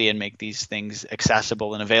fidelity and make these things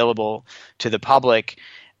accessible and available to the public.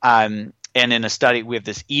 And in a study, we have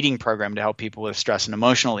this eating program to help people with stress and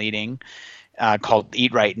emotional eating called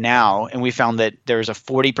Eat Right Now, and we found that there's a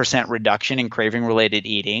 40% reduction in craving-related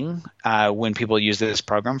eating when people use this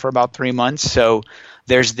program for about 3 months. So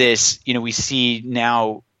there's this, we see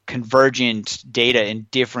now convergent data in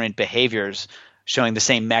different behaviors showing the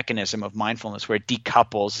same mechanism of mindfulness where it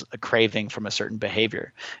decouples a craving from a certain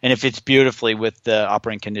behavior. And it fits beautifully with the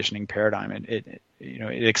operant conditioning paradigm. It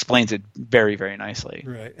explains it very, very nicely.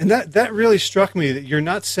 Right. And that really struck me, that you're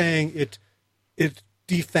not saying it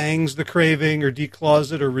defangs the craving or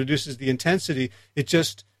declaws it or reduces the intensity.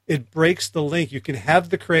 It breaks the link. You can have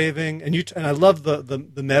the craving, and I love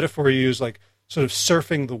the metaphor you use, like sort of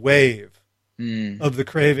surfing the wave of the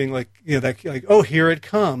craving, oh, here it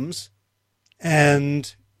comes,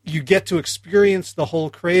 and you get to experience the whole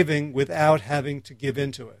craving without having to give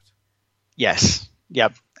into it. Yes.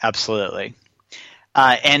 Yep. Absolutely.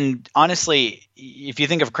 And honestly, if you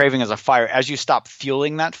think of craving as a fire, as you stop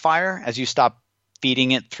fueling that fire, as you stop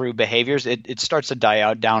feeding it through behaviors, it starts to die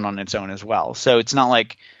out down on its own as well. So it's not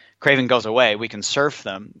like craving goes away. We can surf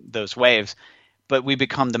those waves, but we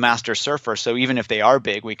become the master surfer. So even if they are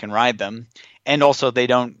big, we can ride them. And also they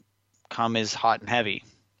don't come as hot and heavy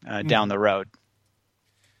down the road.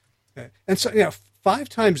 Okay. And so, 5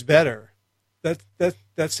 times better, that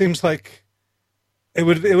seems like it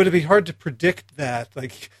would be hard to predict that.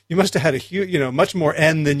 Like, you must have had a huge, much more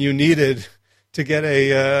N than you needed to get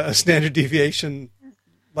a standard deviation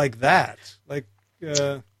like that.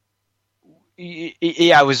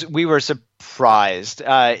 Yeah, we were surprised.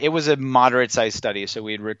 It was a moderate sized study, so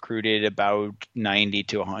we had recruited about 90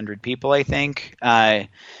 to 100 people, I think,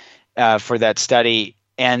 for that study,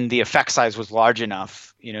 and the effect size was large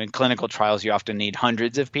enough. In clinical trials, you often need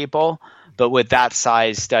hundreds of people, but with that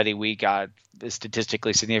size study, we got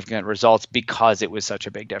statistically significant results because it was such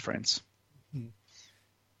a big difference.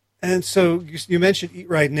 And so you mentioned Eat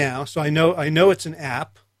Right Now. So I know it's an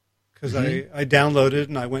app because I downloaded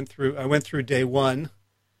and I went through day one.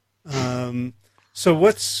 So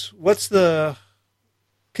what's the?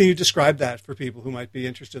 Can you describe that for people who might be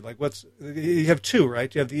interested? Like, you have 2,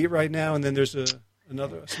 right? You have the Eat Right Now, and then there's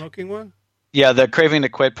another smoking one. Yeah, the Craving to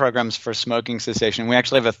Quit programs for smoking cessation. We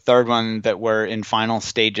actually have a 3rd one that we're in final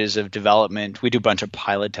stages of development. We do a bunch of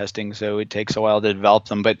pilot testing, so it takes a while to develop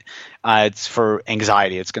them. But it's for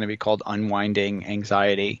anxiety. It's going to be called Unwinding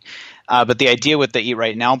Anxiety. But the idea with the Eat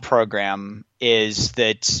Right Now program is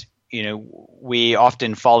that we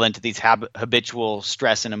often fall into these habitual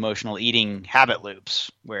stress and emotional eating habit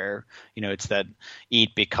loops where, it's that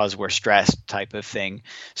eat because we're stressed type of thing.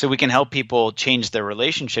 So we can help people change their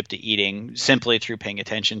relationship to eating simply through paying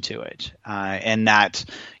attention to it. And that,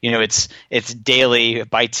 it's daily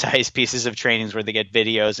bite-sized pieces of trainings where they get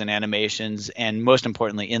videos and animations and most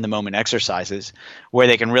importantly, in the moment exercises where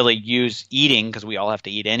they can really use eating, because we all have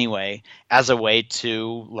to eat anyway, as a way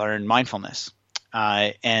to learn mindfulness.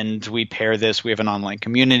 And we pair this. We have an online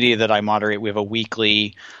community that I moderate. We have a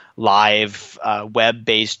weekly live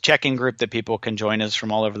web-based check-in group that people can join us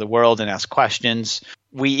from all over the world and ask questions.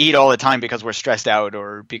 We eat all the time because we're stressed out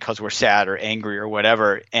or because we're sad or angry or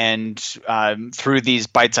whatever. And through these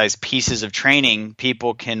bite-sized pieces of training,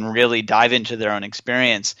 people can really dive into their own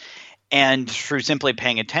experience and through simply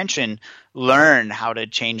paying attention, learn how to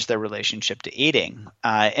change their relationship to eating.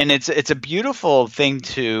 And it's a beautiful thing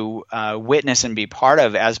to witness and be part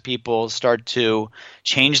of as people start to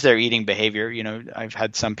change their eating behavior. I've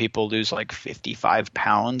had some people lose like 55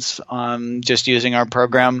 pounds just using our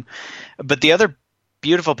program. But the other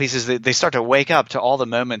beautiful piece is that they start to wake up to all the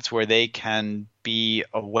moments where they can be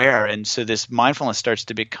aware. And so this mindfulness starts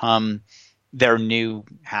to become their new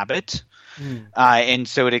habit. And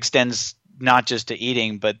so it extends not just to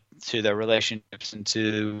eating, but to their relationships and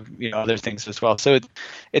to other things as well. So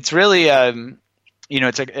it's really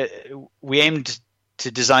it's we aimed to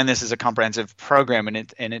design this as a comprehensive program,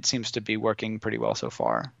 and it seems to be working pretty well so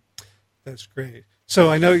far. That's great. So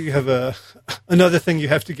I know you have another thing you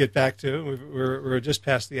have to get back to. We're just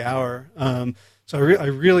past the hour. So I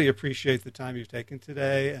really appreciate the time you've taken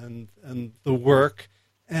today and the work.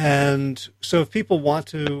 And so if people want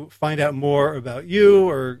to find out more about you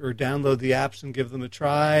or download the apps and give them a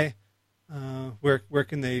try, where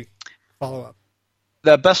can they follow up?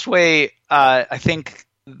 The best way, I think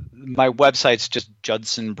my website's just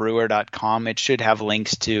judsonbrewer.com. It should have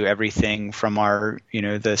links to everything from our,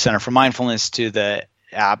 the Center for Mindfulness to the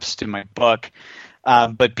apps to my book.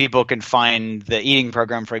 But people can find the eating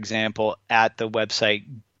program, for example, at the website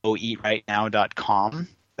goeatrightnow.com.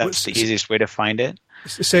 That's the easiest way to find it.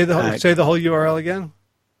 Say the whole URL again.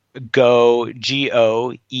 Go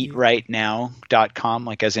eatrightnow.com,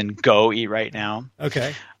 like as in go eat right now.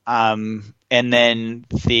 Okay. And then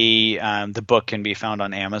the book can be found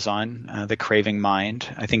on Amazon, The Craving Mind.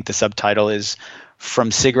 I think the subtitle is From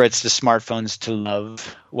Cigarettes to Smartphones to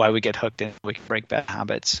Love: Why We Get Hooked and We Can Break Bad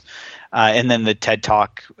Habits. And then the TED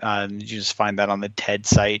Talk, you just find that on the TED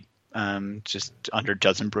site, just under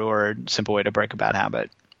Judson Brewer, Simple Way to Break a Bad Habit.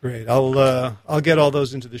 Great. I'll get all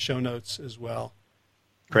those into the show notes as well.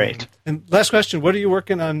 Great. And last question: what are you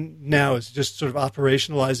working on now? Is it just sort of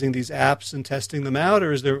operationalizing these apps and testing them out,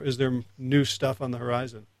 or is there new stuff on the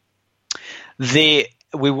horizon? We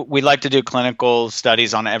like to do clinical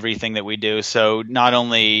studies on everything that we do. So not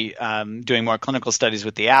only doing more clinical studies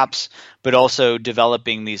with the apps, but also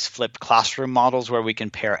developing these flipped classroom models where we can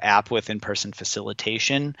pair app with in-person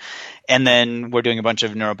facilitation. And then we're doing a bunch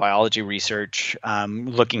of neurobiology research,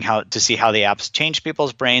 looking to see how the apps change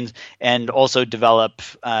people's brains, and also develop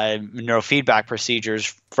neurofeedback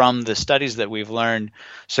procedures from the studies that we've learned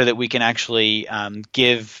so that we can actually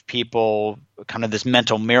give people kind of this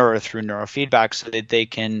mental mirror through neurofeedback so that they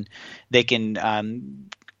can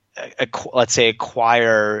let's say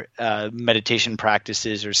acquire meditation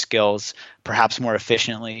practices or skills perhaps more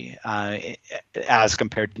efficiently as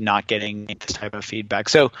compared to not getting this type of feedback.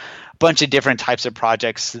 So a bunch of different types of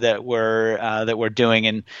projects that we're doing,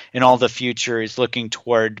 and all the future is looking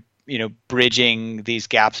toward bridging these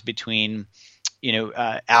gaps between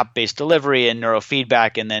app-based delivery and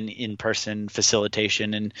neurofeedback, and then in-person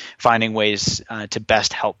facilitation, and finding ways to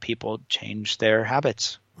best help people change their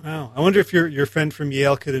habits. Wow. I wonder if your friend from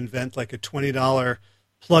Yale could invent like a $20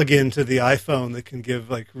 plug-in to the iPhone that can give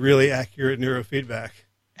like really accurate neurofeedback.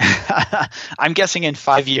 I'm guessing in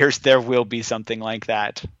 5 years there will be something like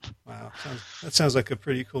that. Wow. That sounds like a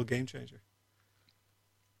pretty cool game changer.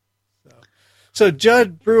 So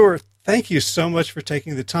Judd Brewer, thank you so much for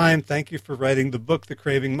taking the time. Thank you for writing the book, The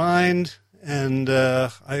Craving Mind. And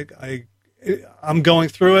I'm going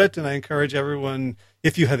through it, and I encourage everyone,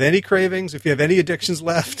 if you have any cravings, if you have any addictions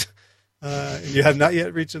left, and you have not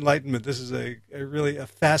yet reached enlightenment, this is a really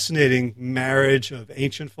fascinating marriage of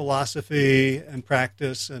ancient philosophy and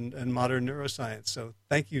practice and modern neuroscience. So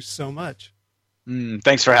thank you so much.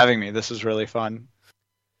 Thanks for having me. This was really fun.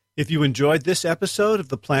 If you enjoyed this episode of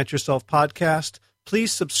the Plant Yourself podcast,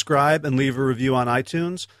 please subscribe and leave a review on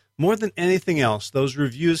iTunes. More than anything else, those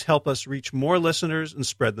reviews help us reach more listeners and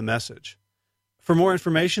spread the message. For more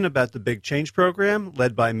information about the Big Change Program,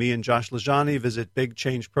 led by me and Josh LaJaunie, visit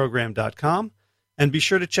bigchangeprogram.com. And be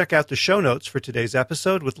sure to check out the show notes for today's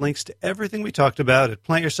episode with links to everything we talked about at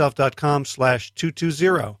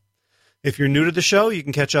plantyourself.com/220. If you're new to the show, you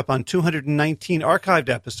can catch up on 219 archived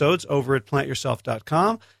episodes over at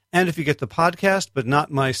plantyourself.com. And if you get the podcast, but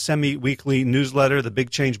not my semi-weekly newsletter, The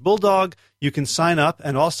Big Change Bulldog, you can sign up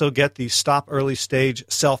and also get the Stop Early Stage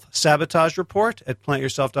Self-Sabotage Report at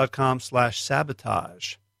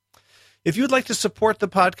plantyourself.com/sabotage. If you would like to support the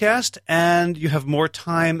podcast and you have more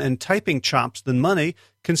time and typing chops than money,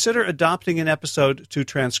 consider adopting an episode to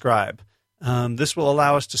transcribe. This will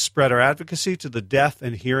allow us to spread our advocacy to the deaf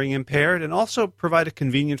and hearing impaired and also provide a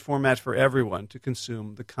convenient format for everyone to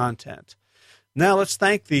consume the content. Now let's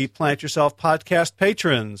thank the Plant Yourself podcast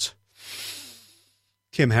patrons.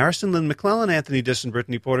 Kim Harrison, Lynn McClellan, Anthony Disson,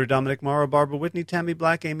 Brittany Porter, Dominic Morrow, Barbara Whitney, Tammy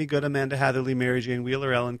Black, Amy Good, Amanda Hatherley, Mary Jane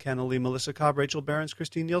Wheeler, Ellen Kennelly, Melissa Cobb, Rachel Behrens,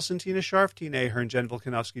 Christine Nielsen, Tina Scharf, Tina Ahern, Jen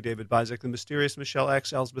Volkanovsky, David Bizek, The Mysterious, Michelle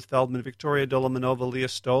X, Elsbeth Feldman, Victoria Dolomanova, Leah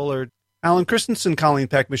Stoller, Alan Christensen, Colleen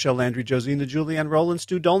Peck, Michelle Landry, Josina, Julianne Rowland,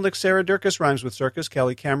 Stu Dolnick, Sarah Durkis, Rhymes with Circus,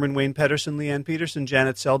 Kelly Cameron, Wayne Pedersen, Leanne Peterson,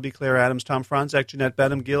 Janet Selby, Claire Adams, Tom Franzak, Jeanette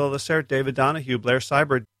Bedham, Gila Lacerte, David Donahue, Blair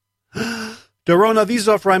Seibert, Dorona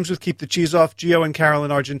Vizov, Rhymes with Keep the Cheese Off, Gio and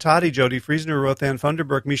Carolyn Argentati, Jody Friesner, Rothan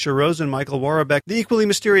Funderburg, Misha Rosen, Michael Warbeck, the equally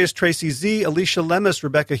mysterious Tracy Z, Alicia Lemus,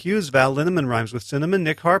 Rebecca Hughes, Val Linneman, Rhymes with Cinnamon,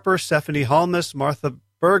 Nick Harper, Stephanie Holmes, Martha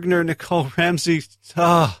Bergner, Nicole Ramsey,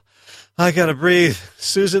 I gotta breathe,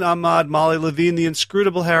 Susan Ahmad, Molly Levine, the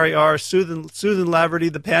inscrutable Harry R., Susan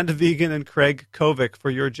Laverty, the Panda Vegan, and Craig Kovic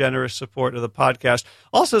for your generous support of the podcast.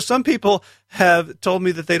 Also, some people have told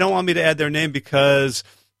me that they don't want me to add their name because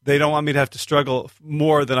they don't want me to have to struggle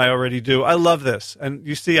more than I already do. I love this. And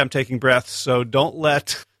you see I'm taking breaths, so don't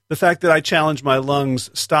let the fact that I challenge my lungs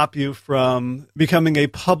stop you from becoming a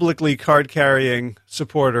publicly card-carrying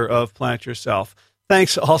supporter of Plant Yourself.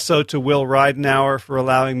 Thanks also to Will Ridenauer for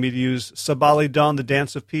allowing me to use Sabali Dawn, the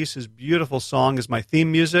Dance of Peace, his beautiful song, as my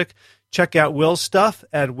theme music. Check out Will's stuff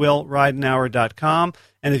at willridenauer.com.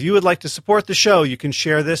 And if you would like to support the show, you can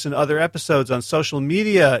share this and other episodes on social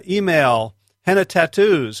media, email, henna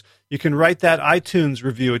tattoos. You can write that iTunes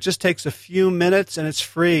review. It just takes a few minutes, and it's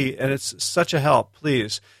free, and it's such a help,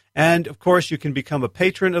 please. And, of course, you can become a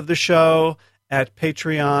patron of the show at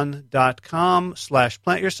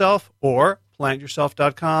patreon.com/plantyourself or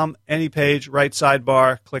plantyourself.com. Any page, right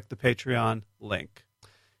sidebar, click the Patreon link.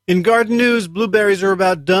 In garden news, blueberries are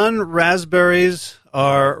about done. Raspberries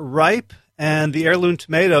are ripe. And the heirloom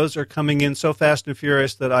tomatoes are coming in so fast and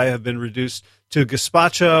furious that I have been reduced to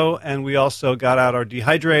gazpacho, and we also got out our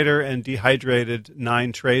dehydrator and dehydrated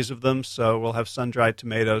 9 trays of them, so we'll have sun-dried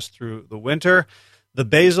tomatoes through the winter. The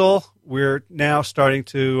basil, we're now starting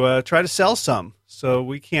to try to sell some, so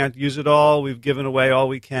we can't use it all. We've given away all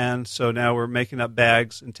we can, so now we're making up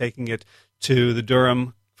bags and taking it to the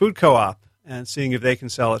Durham Food Co-op and seeing if they can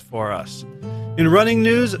sell it for us. In running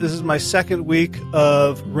news, this is my second week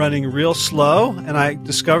of running real slow, and I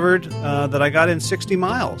discovered that I got in 60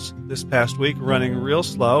 miles this past week running real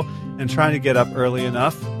slow and trying to get up early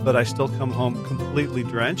enough, but I still come home completely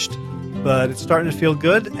drenched. But it's starting to feel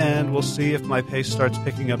good, and we'll see if my pace starts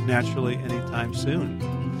picking up naturally anytime soon.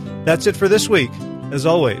 That's it for this week. As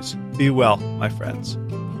always, be well, my friends.